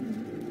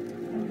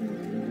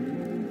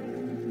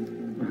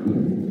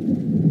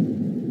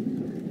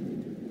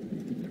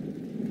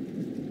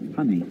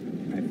 Honey,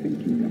 I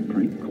think you got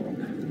prank called.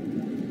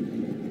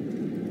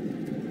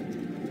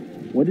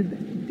 What did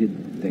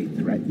they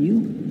threaten you?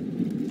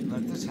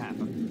 Let this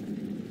happen.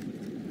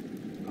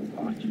 A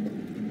watch?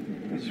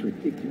 That's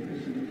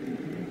ridiculous.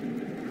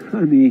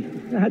 Honey,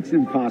 that's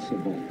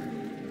impossible.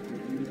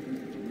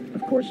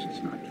 Of course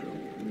it's not true.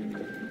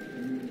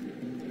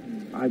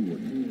 I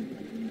wouldn't.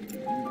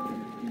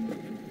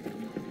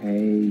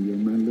 Hey, you're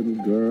my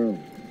little girl.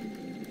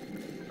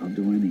 I'll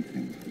do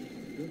anything.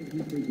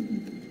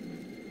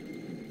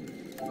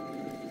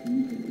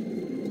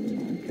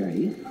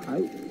 Okay,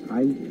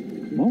 I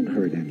won't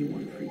hurt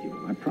anyone for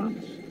you. I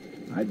promise.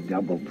 I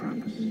double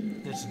promise.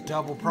 It's a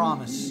double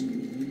promise.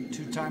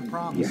 Two-time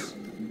promise.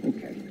 Yeah,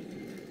 okay.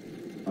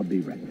 I'll be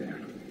right there.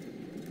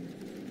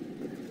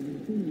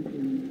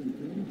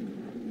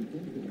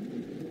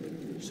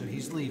 So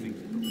he's leaving.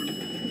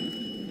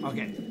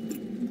 Okay.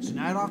 So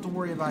now I don't have to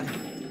worry about him.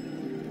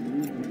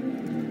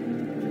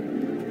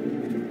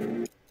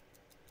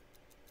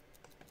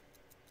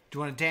 Do you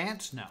want to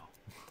dance? No.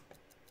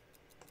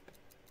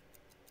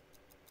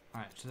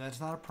 Alright, so that's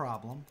not a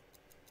problem.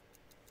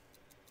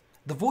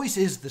 The voice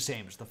is the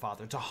same as the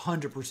father. It's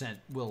 100%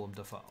 Willem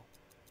Dafoe.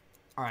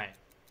 Alright.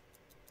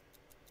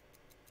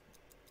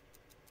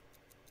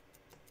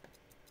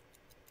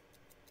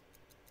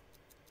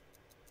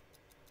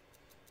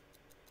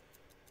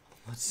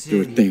 Let's see.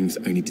 There are things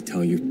I need to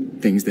tell you.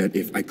 Things that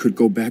if I could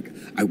go back,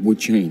 I would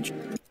change.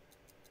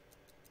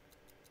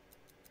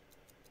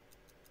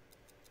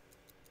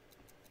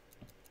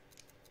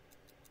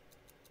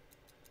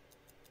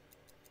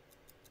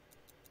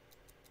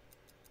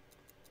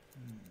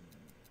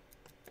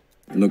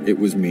 Look, it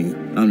was me.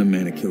 I'm the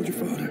man that killed your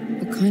father.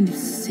 What kind of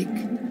sick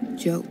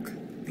joke?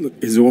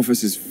 Look, his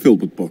office is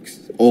filled with books,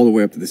 all the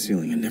way up to the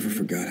ceiling. I never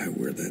forgot how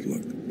weird that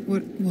looked.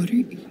 What are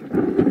you?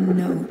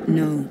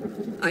 No.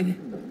 I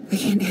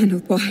can't handle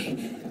why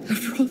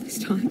after all this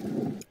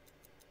time.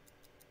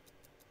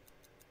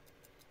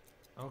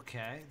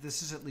 Okay,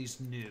 this is at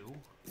least new.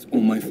 It's all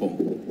my fault.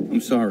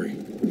 I'm sorry.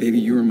 Baby,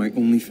 you were my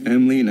only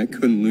family and I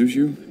couldn't lose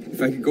you.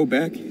 If I could go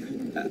back,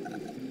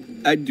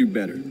 I'd do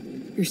better.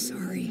 You're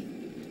sorry.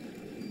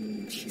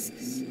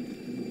 Jesus.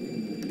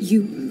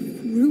 You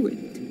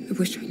ruined. I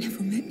wish I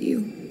never met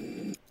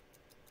you.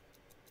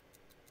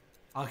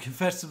 I'll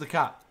confess to the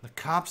cop. The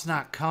cop's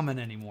not coming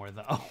anymore,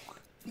 though.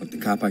 Look, the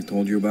cop I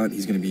told you about,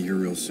 he's gonna be here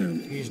real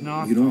soon. He's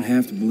not. You don't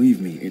have to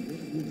believe me.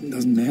 It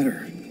doesn't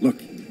matter.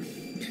 Look,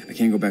 I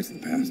can't go back to the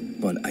past,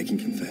 but I can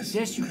confess.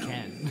 Yes, you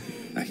can.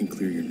 I can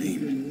clear your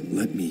name.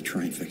 Let me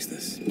try and fix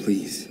this.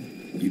 Please.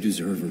 You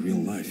deserve a real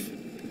life.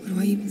 What do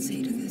I even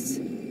say to this?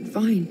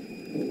 Fine.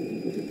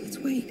 Let's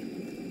wait.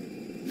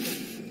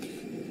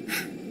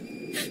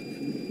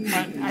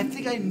 I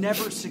think I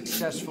never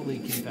successfully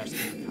confessed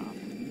to the cop.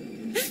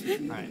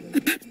 Alright.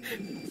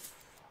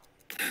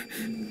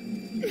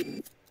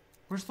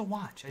 Where's the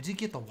watch? I did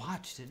get the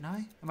watch, didn't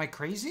I? Am I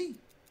crazy?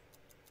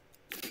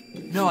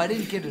 No, I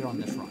didn't get it on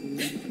this run.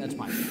 That's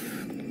my fault.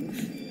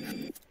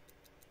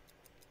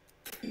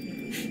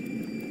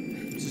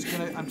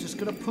 I'm just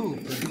gonna poop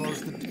and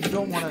close the. You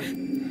don't want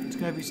to. It's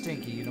gonna be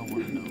stinky. You don't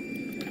want to know.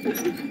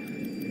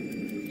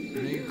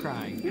 I know you're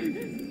crying.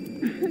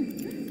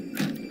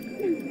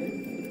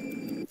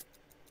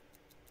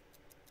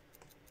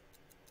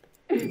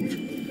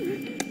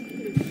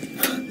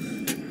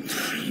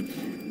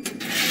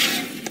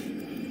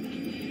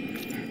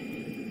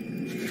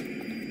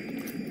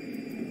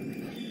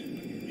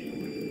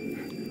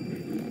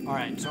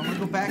 Alright, so I'm gonna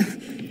go back.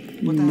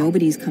 What the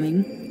Nobody's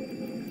coming.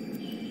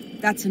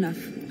 That's enough.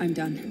 I'm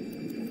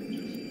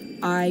done.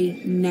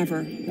 I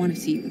never want to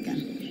see you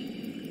again.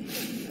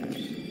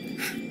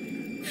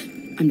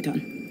 I'm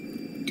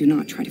done. Do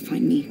not try to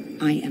find me.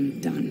 I am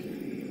done.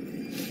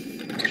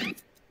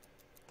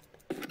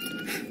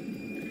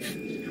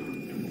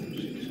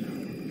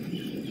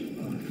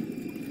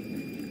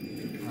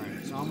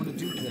 Alright, so I'm gonna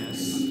do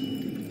this.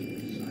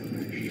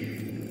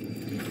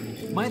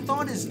 My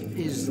thought is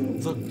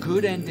the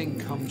good ending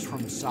comes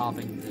from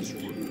solving this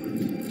room.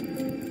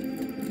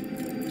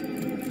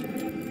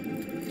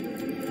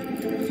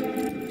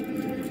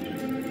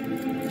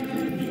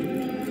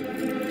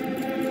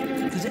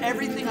 Because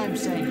everything I'm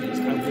saying is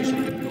I wish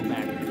I could go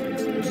back and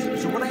fix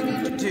this. So what I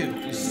need to do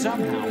is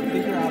somehow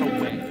figure out a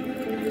way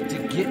to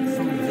get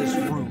through this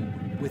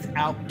room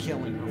without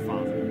killing her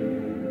father.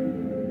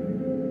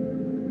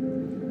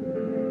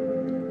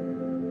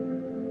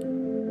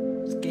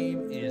 This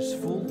game is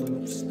full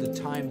loops, the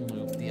time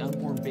loop, the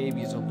unborn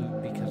baby is a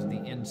loop because of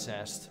the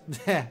incest.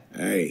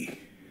 Hey,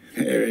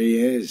 there he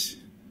is.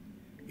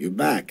 You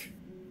back?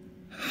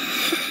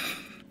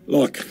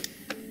 Look,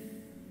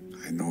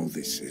 I know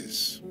this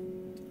is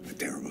a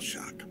terrible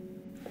shock.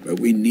 But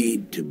we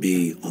need to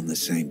be on the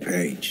same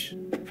page.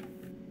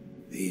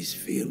 These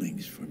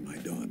feelings for my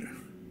daughter,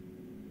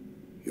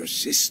 your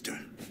sister.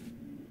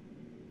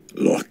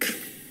 Look,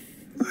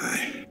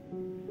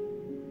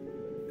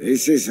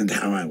 this isn't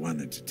how I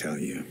wanted to tell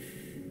you.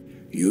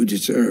 You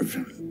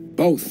deserve,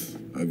 both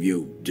of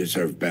you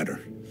deserve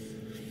better.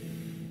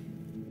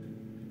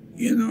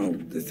 You know,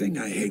 the thing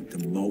I hate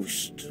the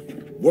most,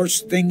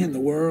 worst thing in the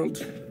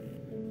world,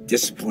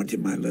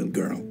 disappointing my little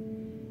girl.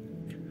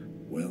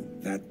 Well,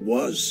 that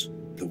was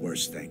the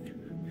worst thing.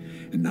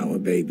 And now a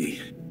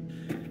baby.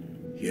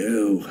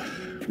 You,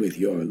 with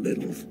your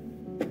little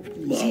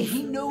love. See,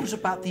 he knows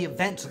about the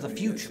events of the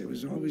future. It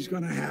was always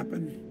going to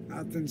happen.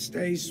 Nothing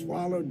stays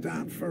swallowed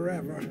down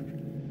forever.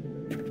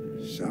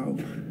 So,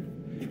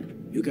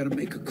 you got to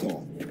make a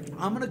call.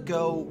 I'm going to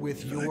go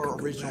with your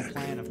original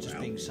plan of just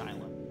being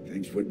silent.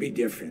 Things would be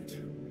different.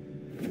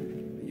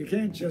 You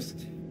can't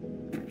just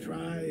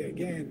try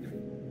again.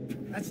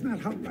 That's not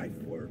how life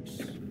works.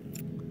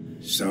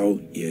 So,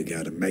 you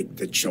got to make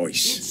the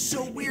choice. It's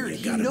so weird.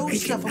 He gotta knows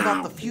make it stuff now.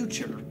 about the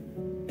future.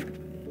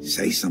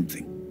 Say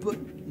something.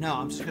 But, no,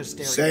 I'm just going to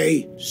stare at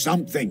Say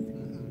something.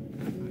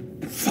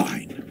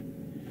 Fine.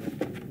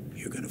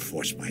 You're gonna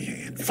force my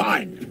hand.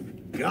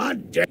 Fine.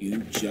 God damn. You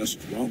just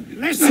won't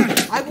listen. you.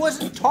 I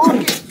wasn't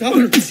talking.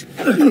 Stupid.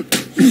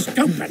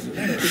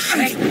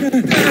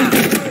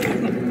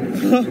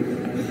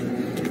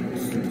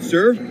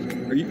 Sir?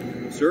 Are you...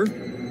 Sir?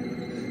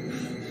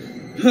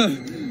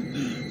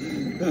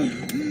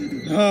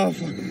 Oh,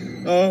 fuck.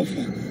 Oh,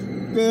 fuck.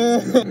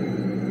 Oh.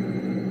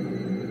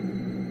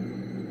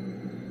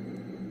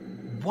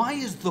 Why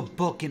is the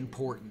book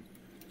important?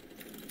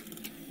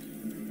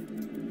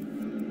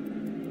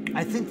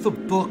 I think the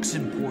book's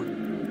important.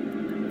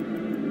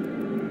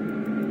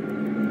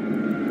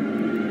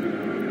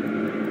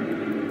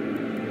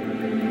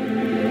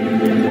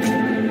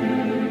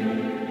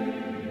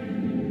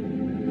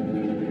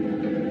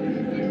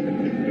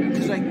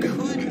 Because I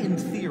could, in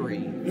theory...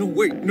 No,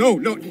 wait. No,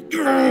 no.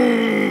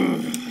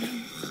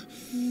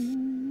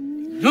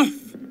 Enough.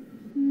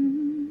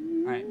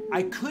 Alright,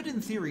 I could,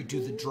 in theory,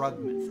 do the drug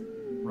method,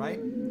 right?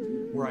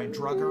 Where I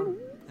drug her,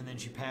 and then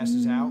she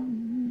passes out.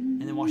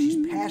 And then while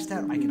she's passed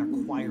out, I can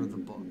acquire the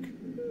book.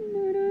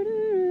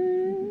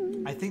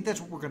 I think that's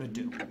what we're going to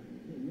do.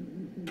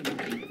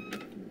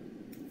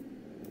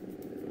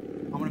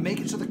 I'm going to make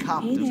it so the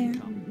cop doesn't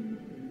come.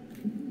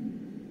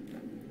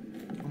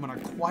 I'm going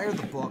to acquire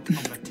the book.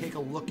 I'm going to take a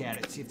look at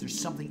it, see if there's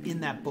something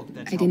in that book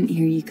that's I didn't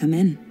hear you come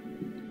in.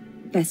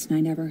 Best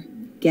night ever.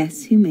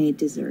 Guess who made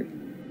dessert?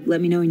 Let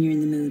me know when you're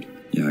in the mood.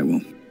 Yeah, I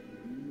will.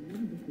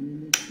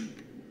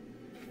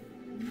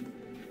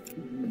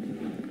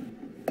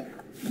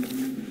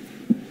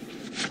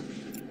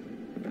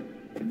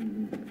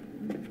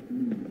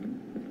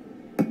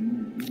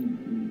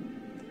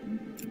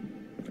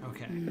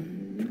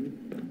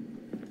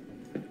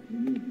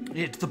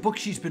 It's the book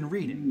she's been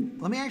reading.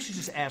 Let me actually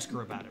just ask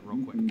her about it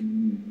real quick.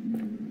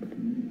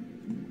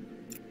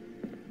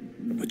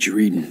 What you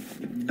reading?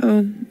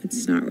 Oh,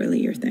 it's not really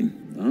your thing.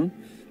 Huh?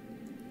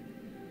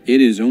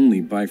 It is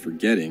only by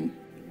forgetting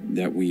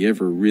that we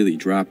ever really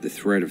drop the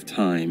thread of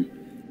time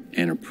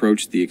and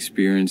approach the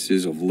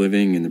experiences of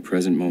living in the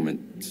present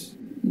moment.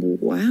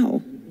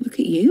 Wow, look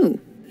at you.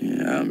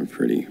 Yeah, I'm a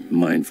pretty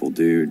mindful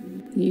dude.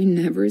 You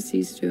never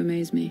cease to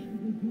amaze me.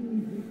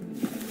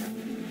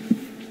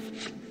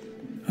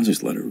 I'll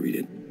just let her read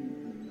it.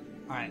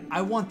 Alright,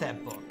 I want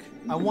that book.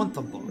 I want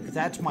the book.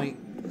 That's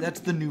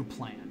the new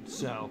plan.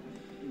 So,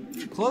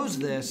 close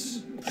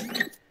this.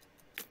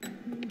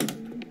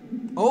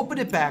 Open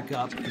it back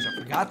up, because I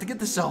forgot to get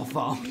the cell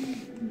phone.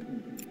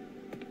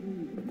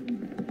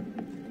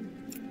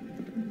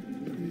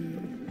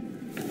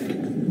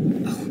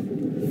 Oh,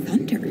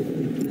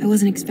 thunder. I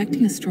wasn't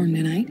expecting a storm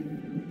tonight.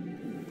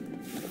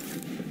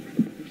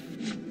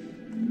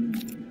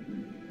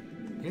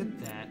 Get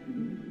that.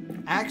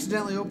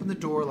 Accidentally open the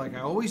door like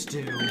I always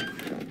do.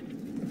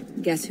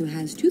 Guess who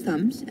has 2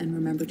 thumbs and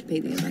remember to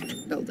pay the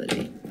electric bill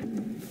today.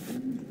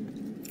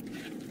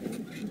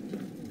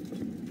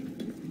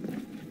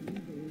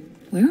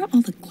 Where are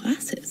all the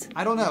glasses?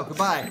 I don't know.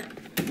 Goodbye.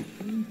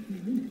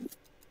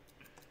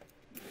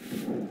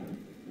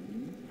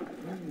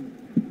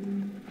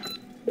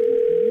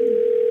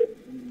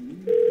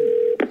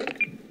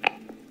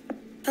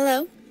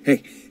 Hello?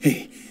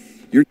 Hey,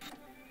 you're...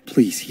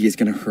 Please, he is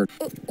gonna hurt.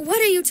 What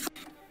are you talking?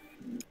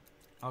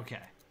 Okay.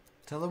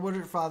 Tell her what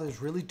her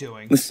father's really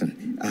doing.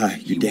 Listen,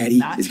 He your will daddy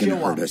not is gonna show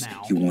hurt up us.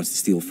 now. He wants to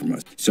steal from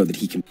us so that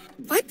he can...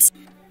 What?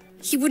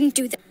 He wouldn't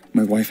do that.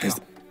 My wife has...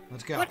 Go.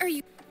 Let's go. What are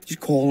you? Just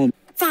call him.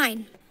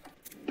 Fine.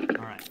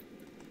 Alright.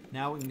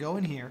 Now we can go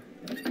in here.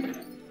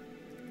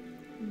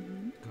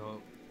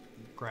 Go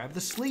grab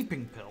the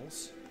sleeping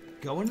pills.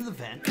 Go into the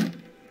vent.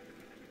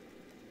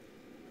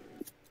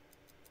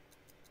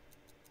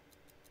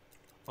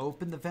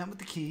 Open the vent with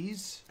the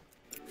keys.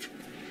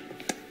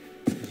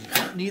 You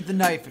don't need the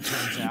knife, it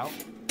turns out.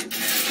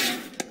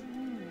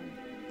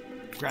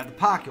 Grab the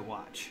pocket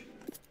watch.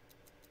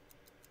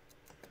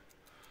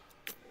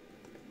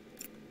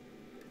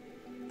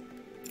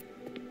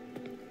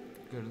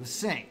 Go to the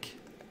sink.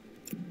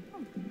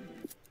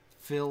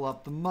 Fill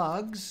up the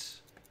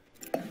mugs.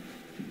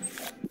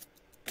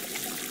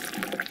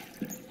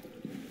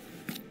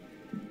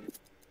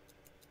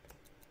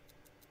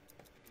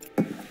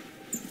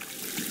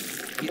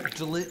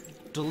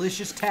 Get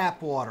delicious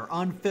tap water,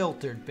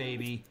 unfiltered,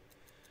 baby.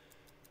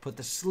 Put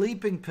the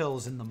sleeping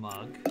pills in the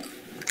mug.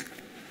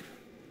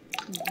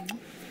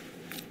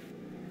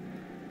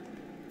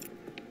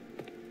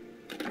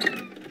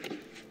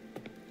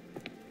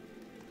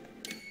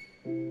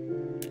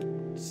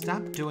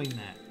 Stop doing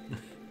that.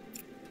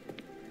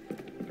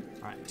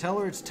 Alright, tell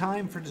her it's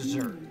time for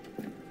dessert.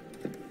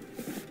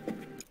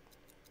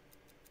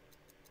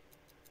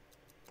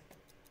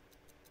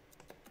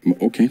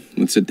 Okay,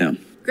 let's sit down.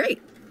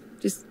 Great.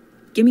 Just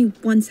give me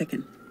 1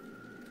 second.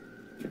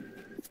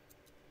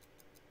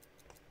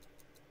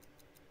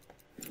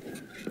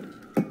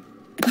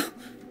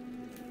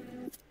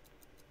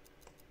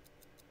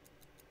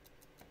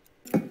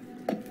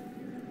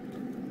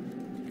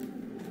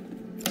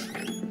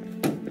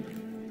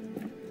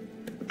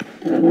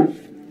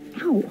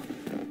 Ow.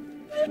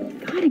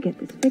 Gotta get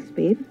this fixed,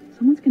 babe.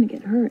 Someone's gonna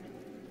get hurt.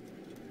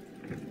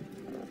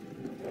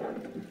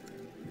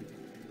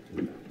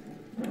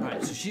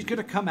 Alright, so she's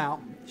gonna come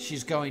out.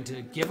 She's going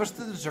to give us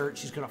the dessert.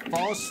 She's gonna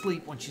fall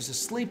asleep. When she's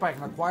asleep, I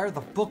can acquire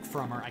the book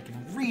from her. I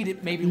can read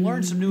it, maybe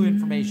learn some new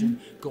information,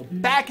 go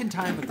back in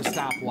time with the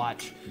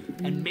stopwatch,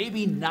 and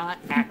maybe not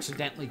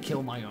accidentally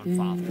kill my own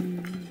father.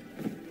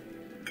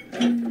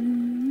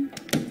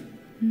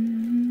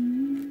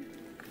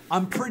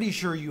 I'm pretty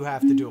sure you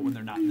have to do it when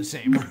they're not in the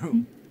same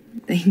room.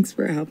 Thanks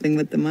for helping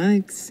with the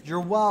mugs.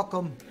 You're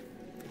welcome.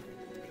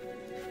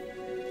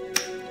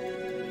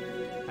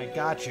 I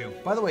got you.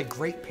 By the way,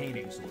 great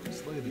paintings,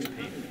 Louis. Look at these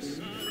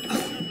paintings.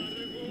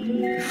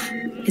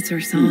 It's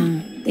our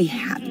song. They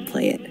have to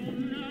play it.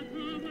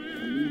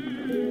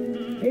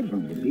 Hey,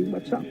 Bumblebee,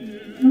 what's up?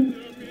 Yeah.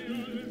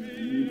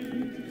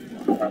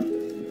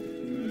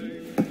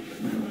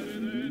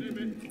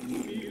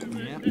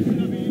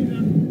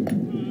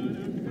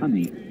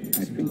 Honey,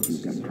 I think you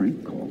got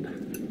prank called.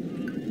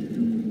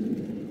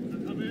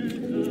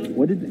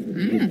 What did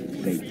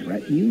they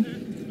threaten you?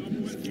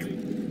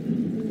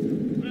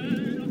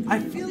 I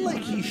feel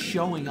like he's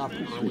showing up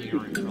earlier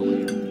and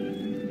earlier.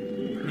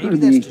 Maybe Honey,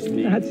 that's just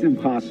me. that's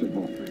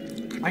impossible.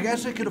 I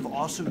guess I could have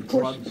also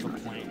drugged the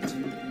plant.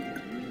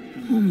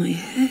 Oh, my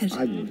head.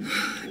 I'm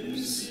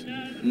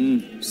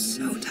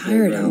so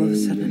tired all of a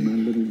sudden. My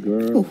little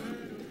girl. Oh,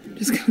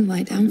 just gonna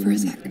lie down for a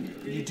second.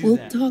 You do We'll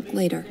that. talk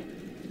later.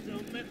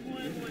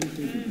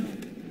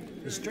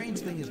 The strange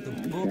thing is the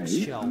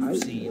bookshelf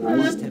scene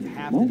must have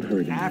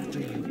happened after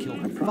you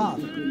killed your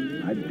father.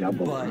 I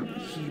double. But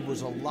he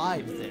was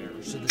alive there,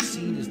 so the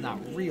scene is not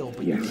real,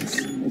 but you Yes.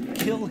 can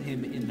kill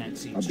him in that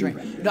scene. I'll be Strange.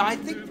 right No, I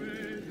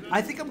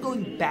think I'm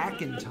going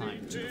back in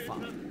time to the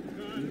father.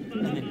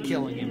 And then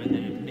killing him and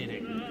then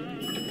admitting.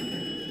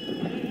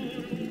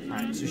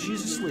 Alright, so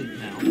she's asleep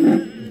now.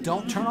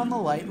 Don't turn on the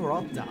light or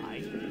I'll die.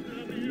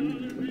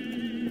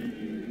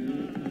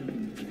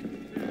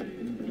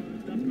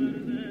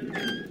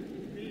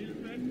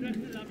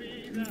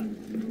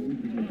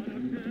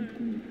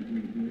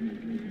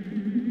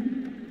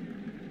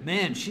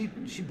 Man, she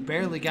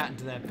barely got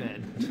into that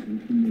bed.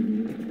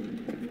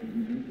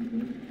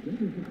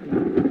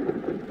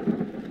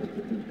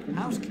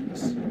 House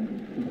keys.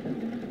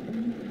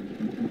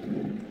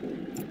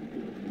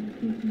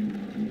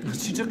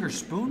 She took her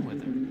spoon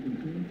with her.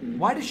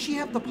 Why does she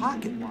have the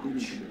pocket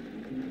watch?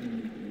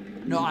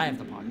 No, I have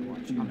the pocket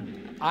watch. I'm an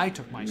idiot. I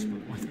took my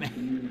spoon with me.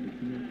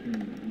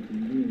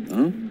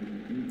 Huh?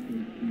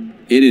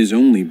 It is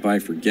only by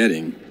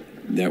forgetting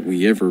that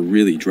we ever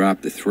really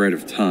drop the thread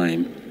of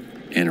time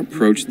and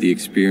approach the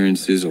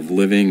experiences of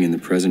living in the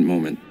present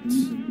moment.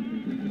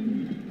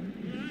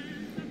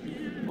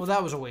 Well,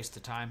 that was a waste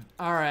of time.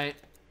 All right.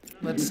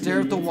 Let's stare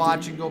at the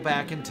watch and go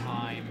back in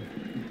time.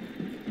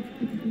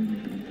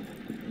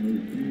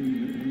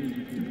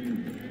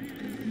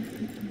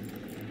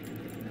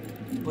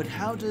 But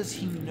how does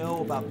he know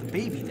about the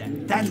baby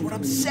then? That's what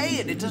I'm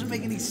saying. It doesn't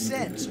make any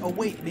sense. Oh,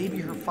 wait. Maybe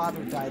her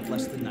father died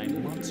less than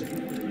 9 months ago.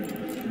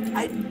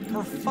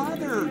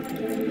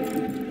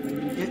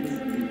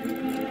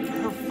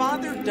 Her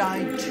father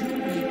died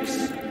 2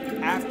 weeks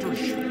after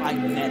I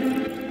met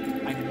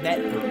her. I met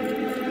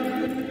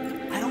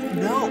her. I don't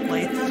know.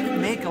 Like, it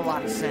doesn't make a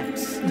lot of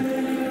sense.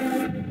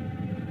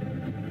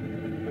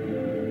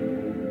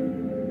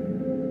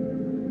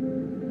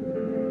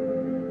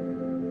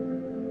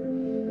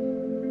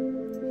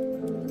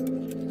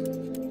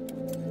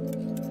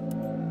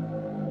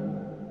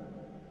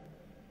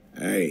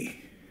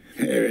 Hey,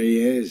 there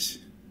he is.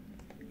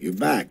 You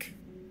back?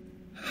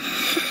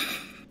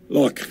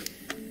 Look,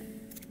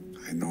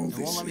 I know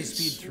They won't let me this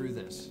speed is through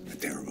this. a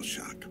terrible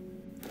shock,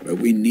 but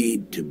we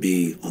need to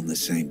be on the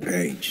same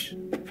page.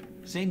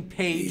 Same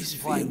page These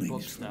flying book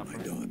feelings for stuff.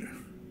 my daughter,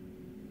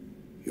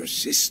 your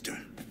sister.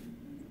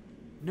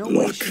 No way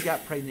Look. she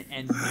got pregnant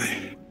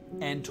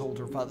and told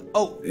her father.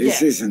 Oh,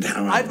 This yeah. isn't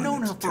how I I've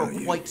known wanted her to for tell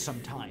you. quite some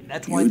time.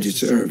 That's why You this is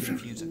so deserve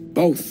confusing.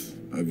 both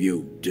of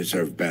you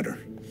deserve better.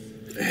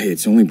 Hey,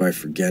 it's only by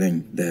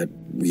forgetting that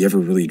we ever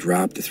really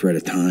dropped the thread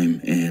of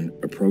time and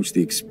approached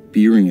the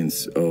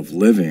experience of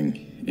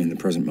living in the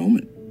present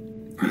moment.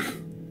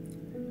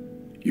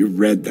 You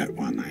read that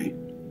one, eh?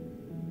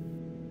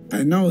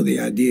 I know the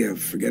idea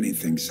of forgetting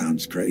things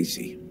sounds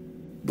crazy,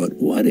 but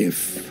what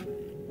if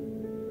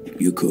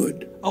you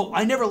could? Oh,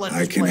 I never let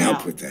this I can play help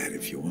out. with that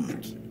if you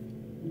want.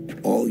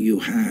 All you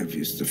have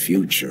is the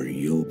future.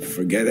 You'll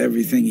forget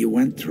everything you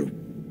went through.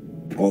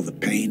 All the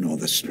pain, all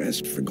the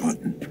stress,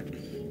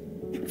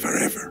 forgotten.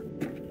 Forever.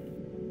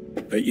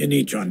 But you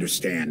need to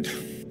understand,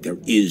 there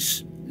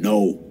is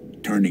no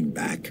turning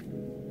back.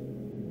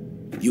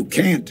 You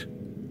can't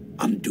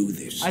undo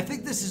this. I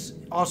think this is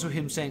also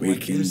him saying, We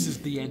like, can this is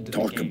the end of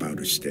talk the game. about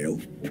it still.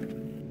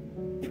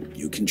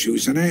 You can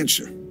choose an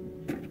answer.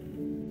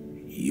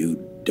 You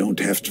don't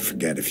have to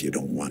forget if you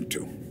don't want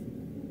to.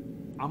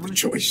 The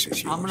choice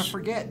is yours. I'm gonna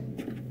forget.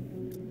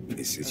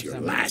 This is That's your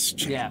not-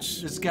 last Yeah, chance.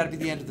 this has got to be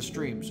the end of the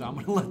stream, so I'm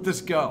gonna let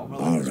this go. I'm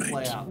gonna let All this right.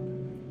 play out.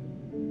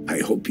 I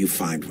hope you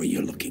find what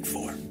you're looking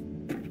for.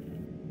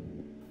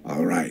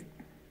 All right.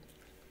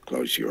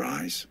 Close your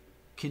eyes.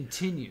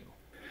 Continue.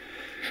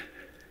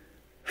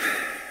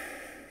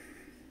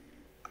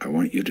 I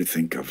want you to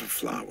think of a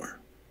flower.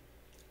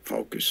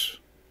 Focus.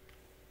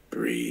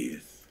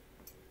 Breathe.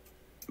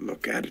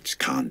 Look at its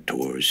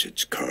contours,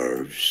 its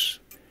curves.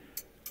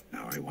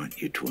 Now I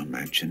want you to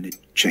imagine it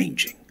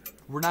changing,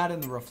 We're not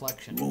in the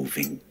reflection.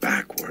 moving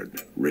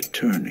backward,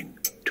 returning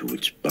to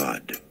its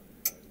bud.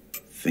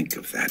 Think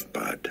of that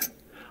bud,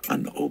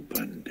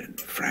 unopened and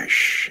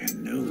fresh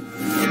and new.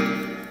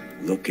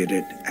 Look at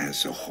it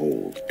as a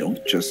whole.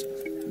 Don't just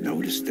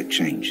notice the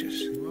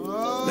changes.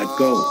 Let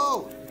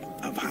go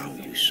of how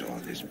you saw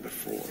this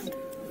before.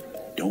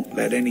 Don't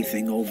let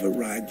anything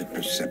override the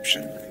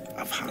perception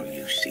of how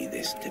you see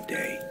this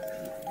today.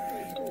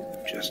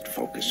 Just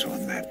focus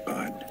on that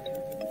bud.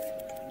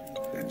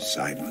 Then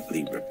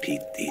silently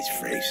repeat these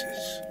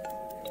phrases.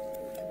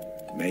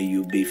 May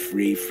you be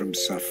free from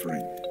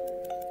suffering.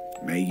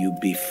 May you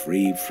be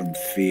free from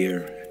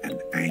fear and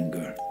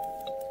anger.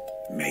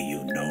 May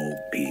you know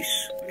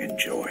peace and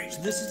joy.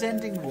 So this is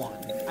ending 1,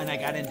 and I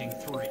got ending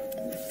 3,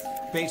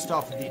 based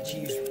off of the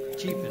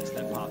achievements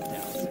that popped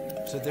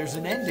out. So there's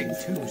an ending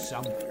 2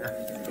 somewhere.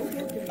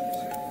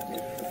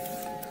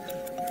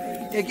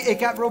 It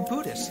got real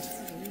Buddhist.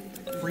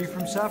 Free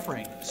from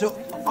suffering. So,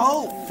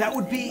 oh, that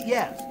would be,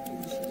 yeah.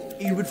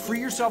 You would free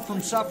yourself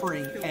from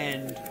suffering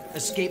and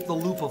escape the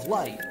loop of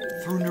life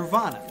through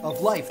nirvana,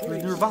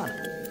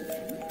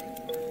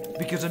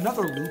 Because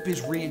another loop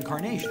is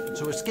reincarnation.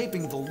 So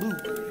escaping the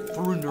loop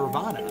through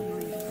nirvana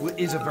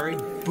is a very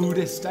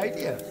Buddhist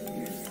idea.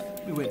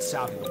 We went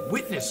south of the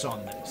witness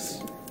on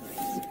this.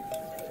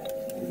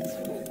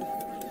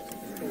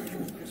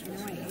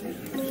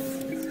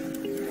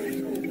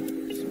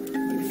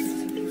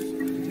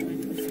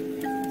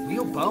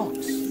 Real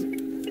bones.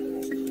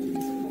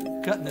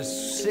 Cutting a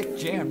sick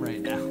jam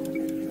right now.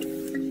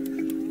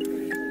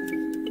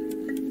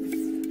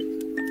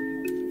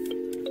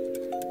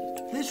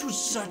 This was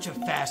such a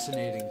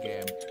fascinating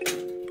game.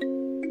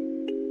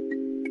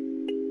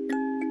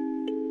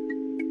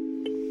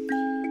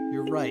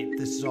 You're right.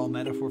 This is all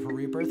metaphor for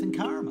rebirth and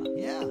karma.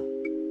 Yeah.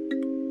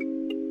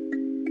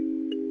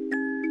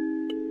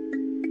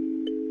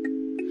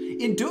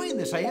 In doing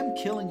this, I am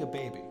killing a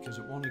baby because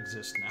it won't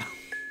exist now.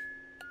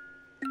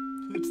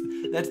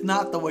 That's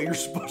not the way you're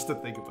supposed to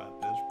think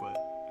about this, but...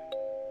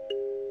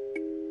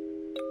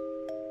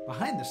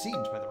 Behind the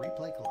Scenes by the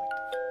Replay Collective.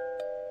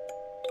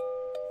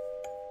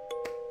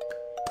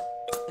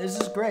 This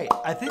is great.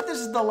 I think this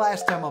is the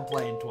last time I'm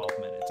playing 12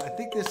 minutes. I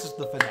think this is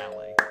the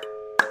finale.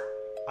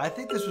 I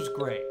think this was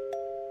great.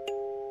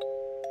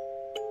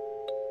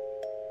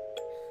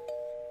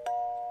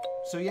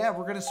 So yeah,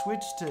 we're going to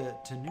switch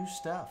to new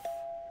stuff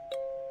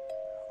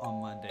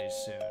on Mondays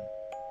soon.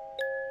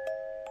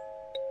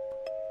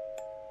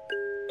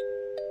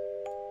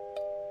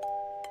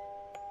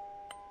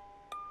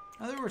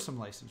 Oh, there were some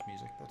licensed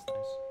music. That's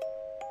nice.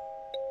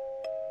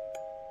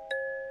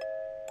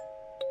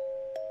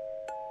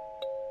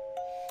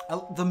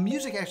 The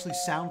music actually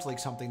sounds like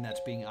something that's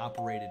being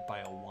operated by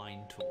a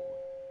wine tool.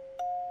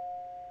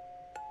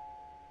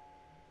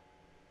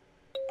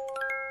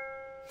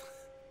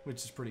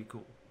 Which is pretty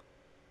cool.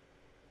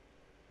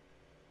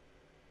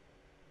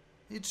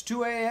 It's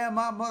 2 a.m.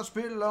 I must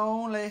be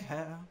lonely.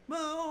 How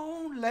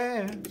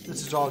lonely.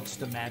 This is all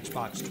just a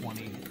Matchbox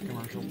 20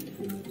 commercial.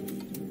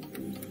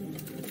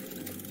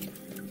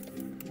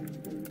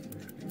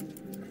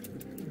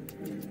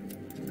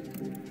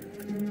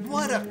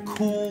 What a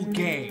cool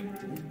game.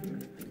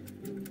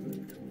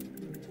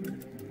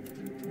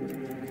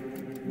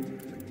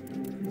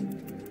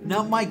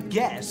 Now my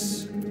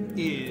guess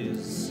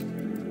is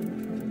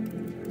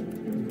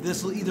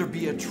this will either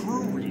be a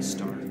true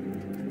restart,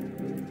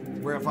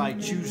 where if I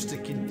choose to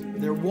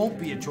there won't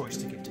be a choice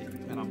to continue,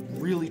 and I'm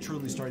really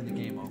truly starting the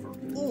game over,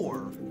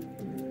 or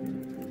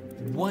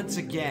once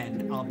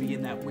again I'll be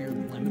in that weird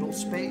liminal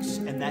space,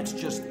 and that's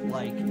just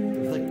like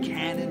the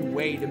canon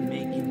way to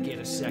make you get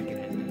a second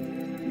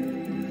ending.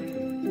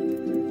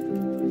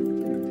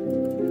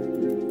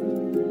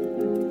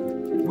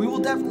 We will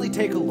definitely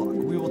take a look.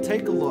 We will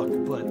take a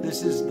look, but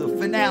this is the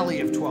finale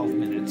of 12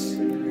 minutes.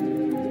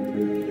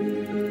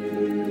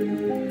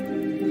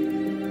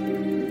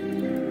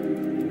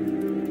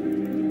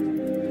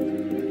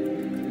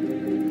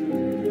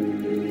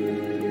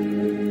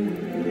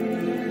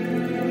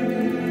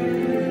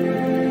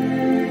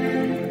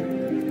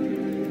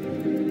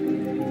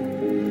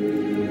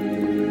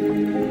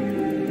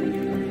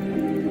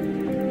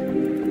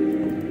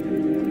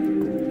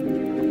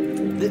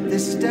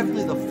 This is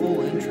definitely the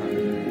full intro.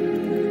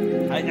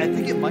 I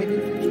think it might be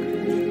from scratch.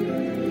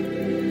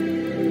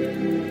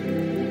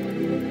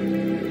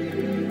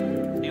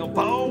 Neil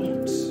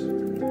Bones!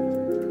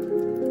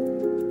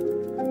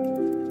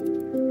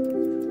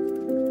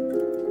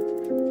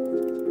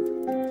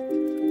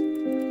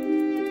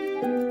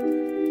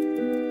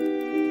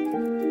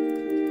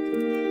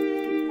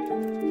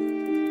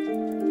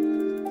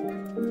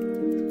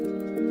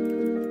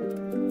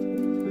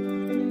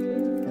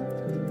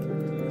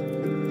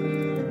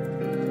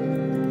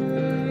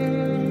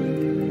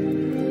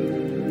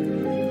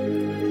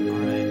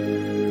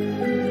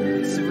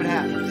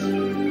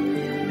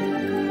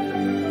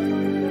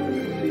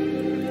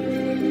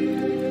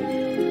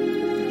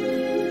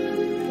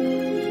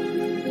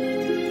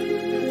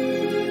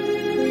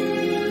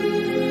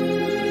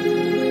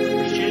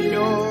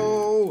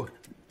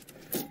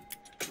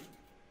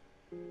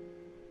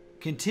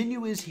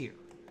 Continue is here.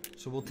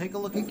 So we'll take a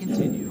look at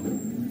continue.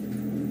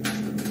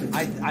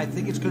 I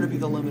think it's going to be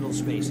the liminal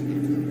space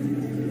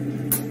again.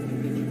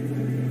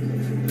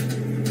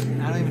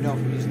 I don't even know if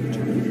I'm using the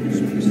term liminal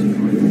space.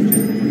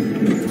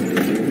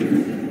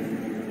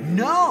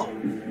 No!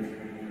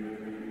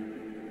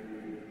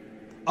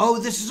 Oh,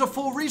 this is a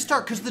full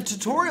restart because the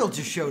tutorial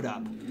just showed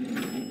up.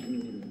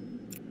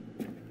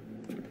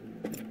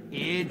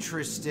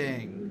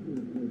 Interesting.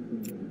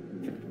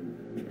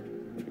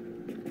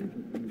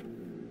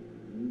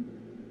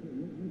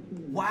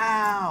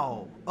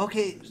 Wow.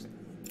 Okay,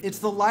 it's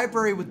the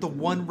library with the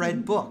one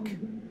red book.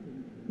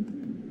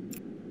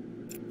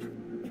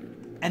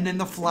 And then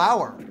the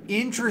flower.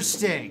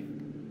 Interesting.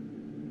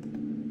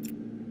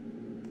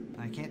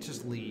 I can't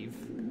just leave.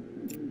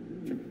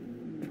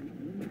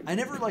 I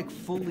never, like,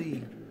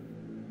 fully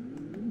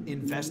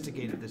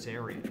investigated this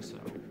area, so...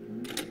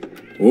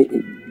 Oh,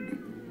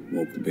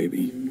 woke the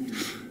baby.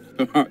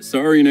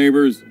 Sorry,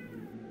 neighbors.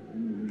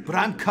 But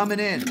I'm coming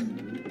in.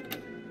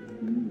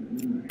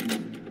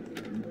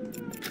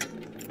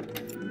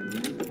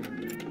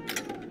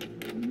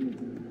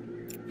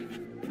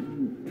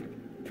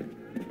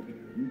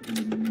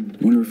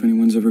 Wonder if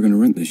anyone's ever going to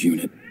rent this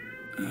unit.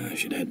 I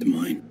should head to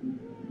mine.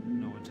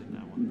 No one's in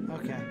that one.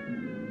 Okay.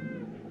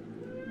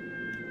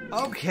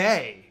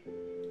 Okay.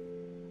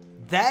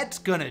 That's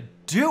gonna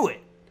do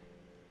it.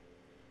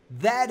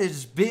 That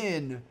has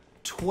been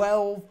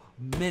 12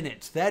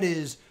 minutes. That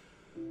is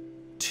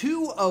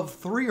 2 of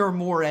 3 or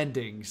more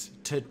endings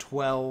to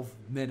 12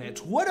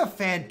 minutes. What a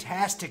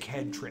fantastic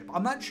head trip.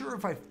 I'm not sure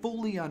if I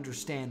fully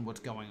understand what's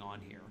going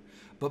on here,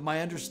 but my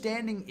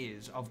understanding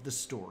is of the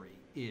story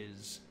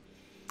is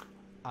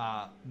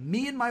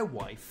me and my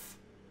wife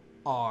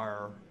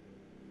are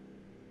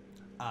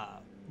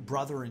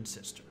brother and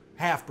sister,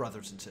 half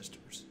brothers and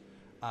sisters.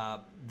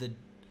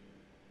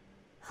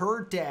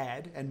 Her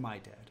dad and my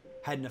dad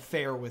had an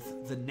affair with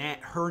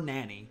her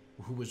nanny,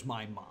 who was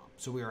my mom.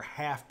 So we were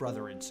half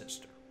brother and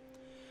sister.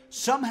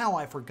 Somehow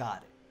I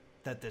forgot it,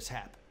 that this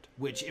happened,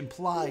 which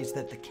implies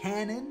that the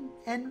canon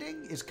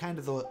ending is kind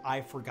of the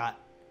I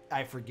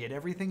forget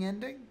everything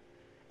ending,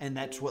 and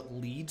that's what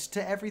leads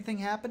to everything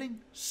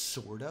happening,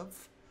 sort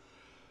of.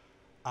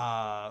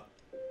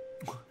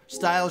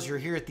 Styles, you're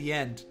here at the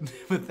end.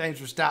 Thanks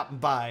for stopping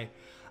by.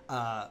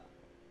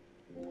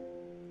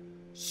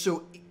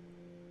 So,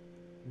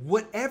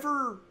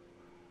 whatever...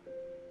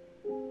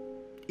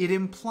 It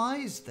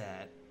implies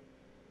that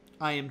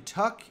I am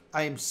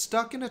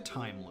stuck in a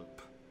time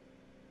loop.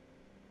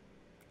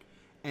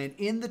 And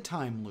in the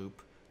time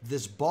loop,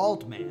 this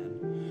bald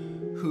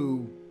man,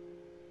 who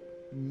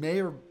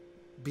may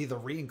be the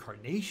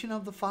reincarnation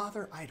of the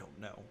father, I don't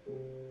know,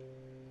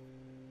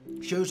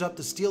 shows up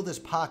to steal this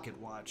pocket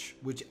watch,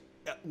 which,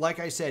 like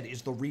I said,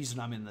 is the reason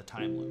I'm in the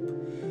time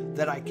loop,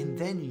 that I can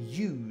then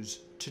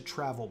use to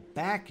travel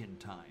back in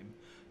time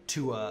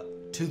to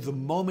the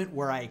moment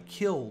where I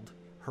killed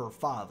her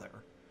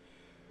father,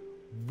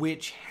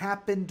 which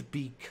happened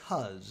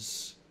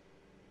because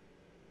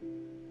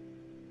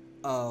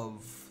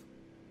of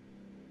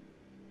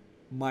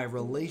my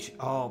relation.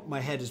 Oh, my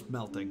head is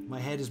melting. My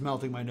head is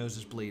melting. My nose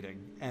is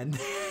bleeding. And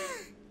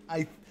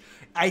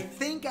I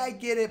think I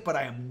get it, but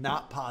I am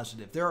not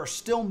positive. There are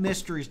still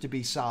mysteries to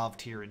be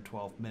solved here in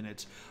 12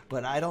 minutes,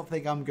 but I don't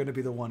think I'm going to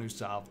be the one who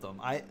solved them.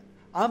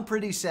 I'm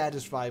pretty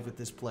satisfied with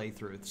this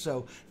playthrough.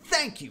 So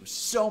thank you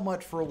so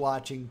much for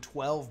watching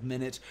 12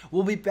 Minutes.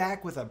 We'll be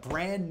back with a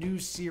brand new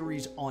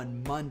series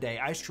on Monday.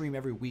 I stream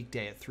every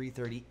weekday at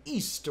 3:30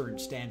 Eastern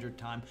Standard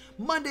Time.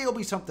 Monday will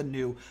be something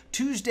new.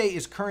 Tuesday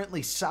is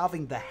currently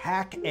solving the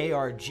Hack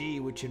ARG,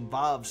 which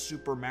involves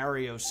Super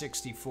Mario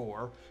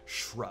 64.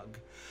 Shrug.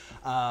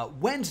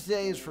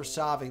 Wednesday is for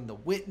solving The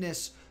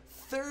Witness.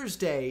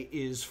 Thursday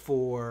is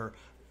for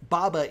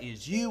Baba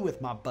Is You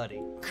with my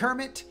buddy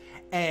Kermit.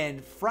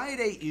 And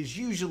Friday is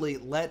usually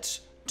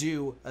Let's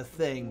Do a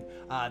Thing.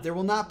 There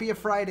will not be a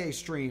Friday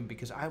stream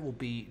because I will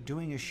be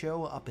doing a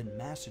show up in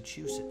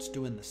Massachusetts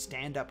doing the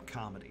stand-up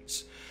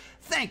comedies.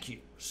 Thank you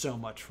so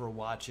much for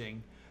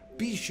watching.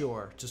 Be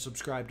sure to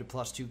subscribe to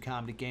Plus2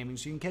 Comedy Gaming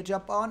so you can catch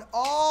up on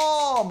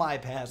all my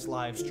past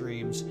live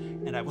streams.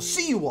 And I will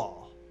see you all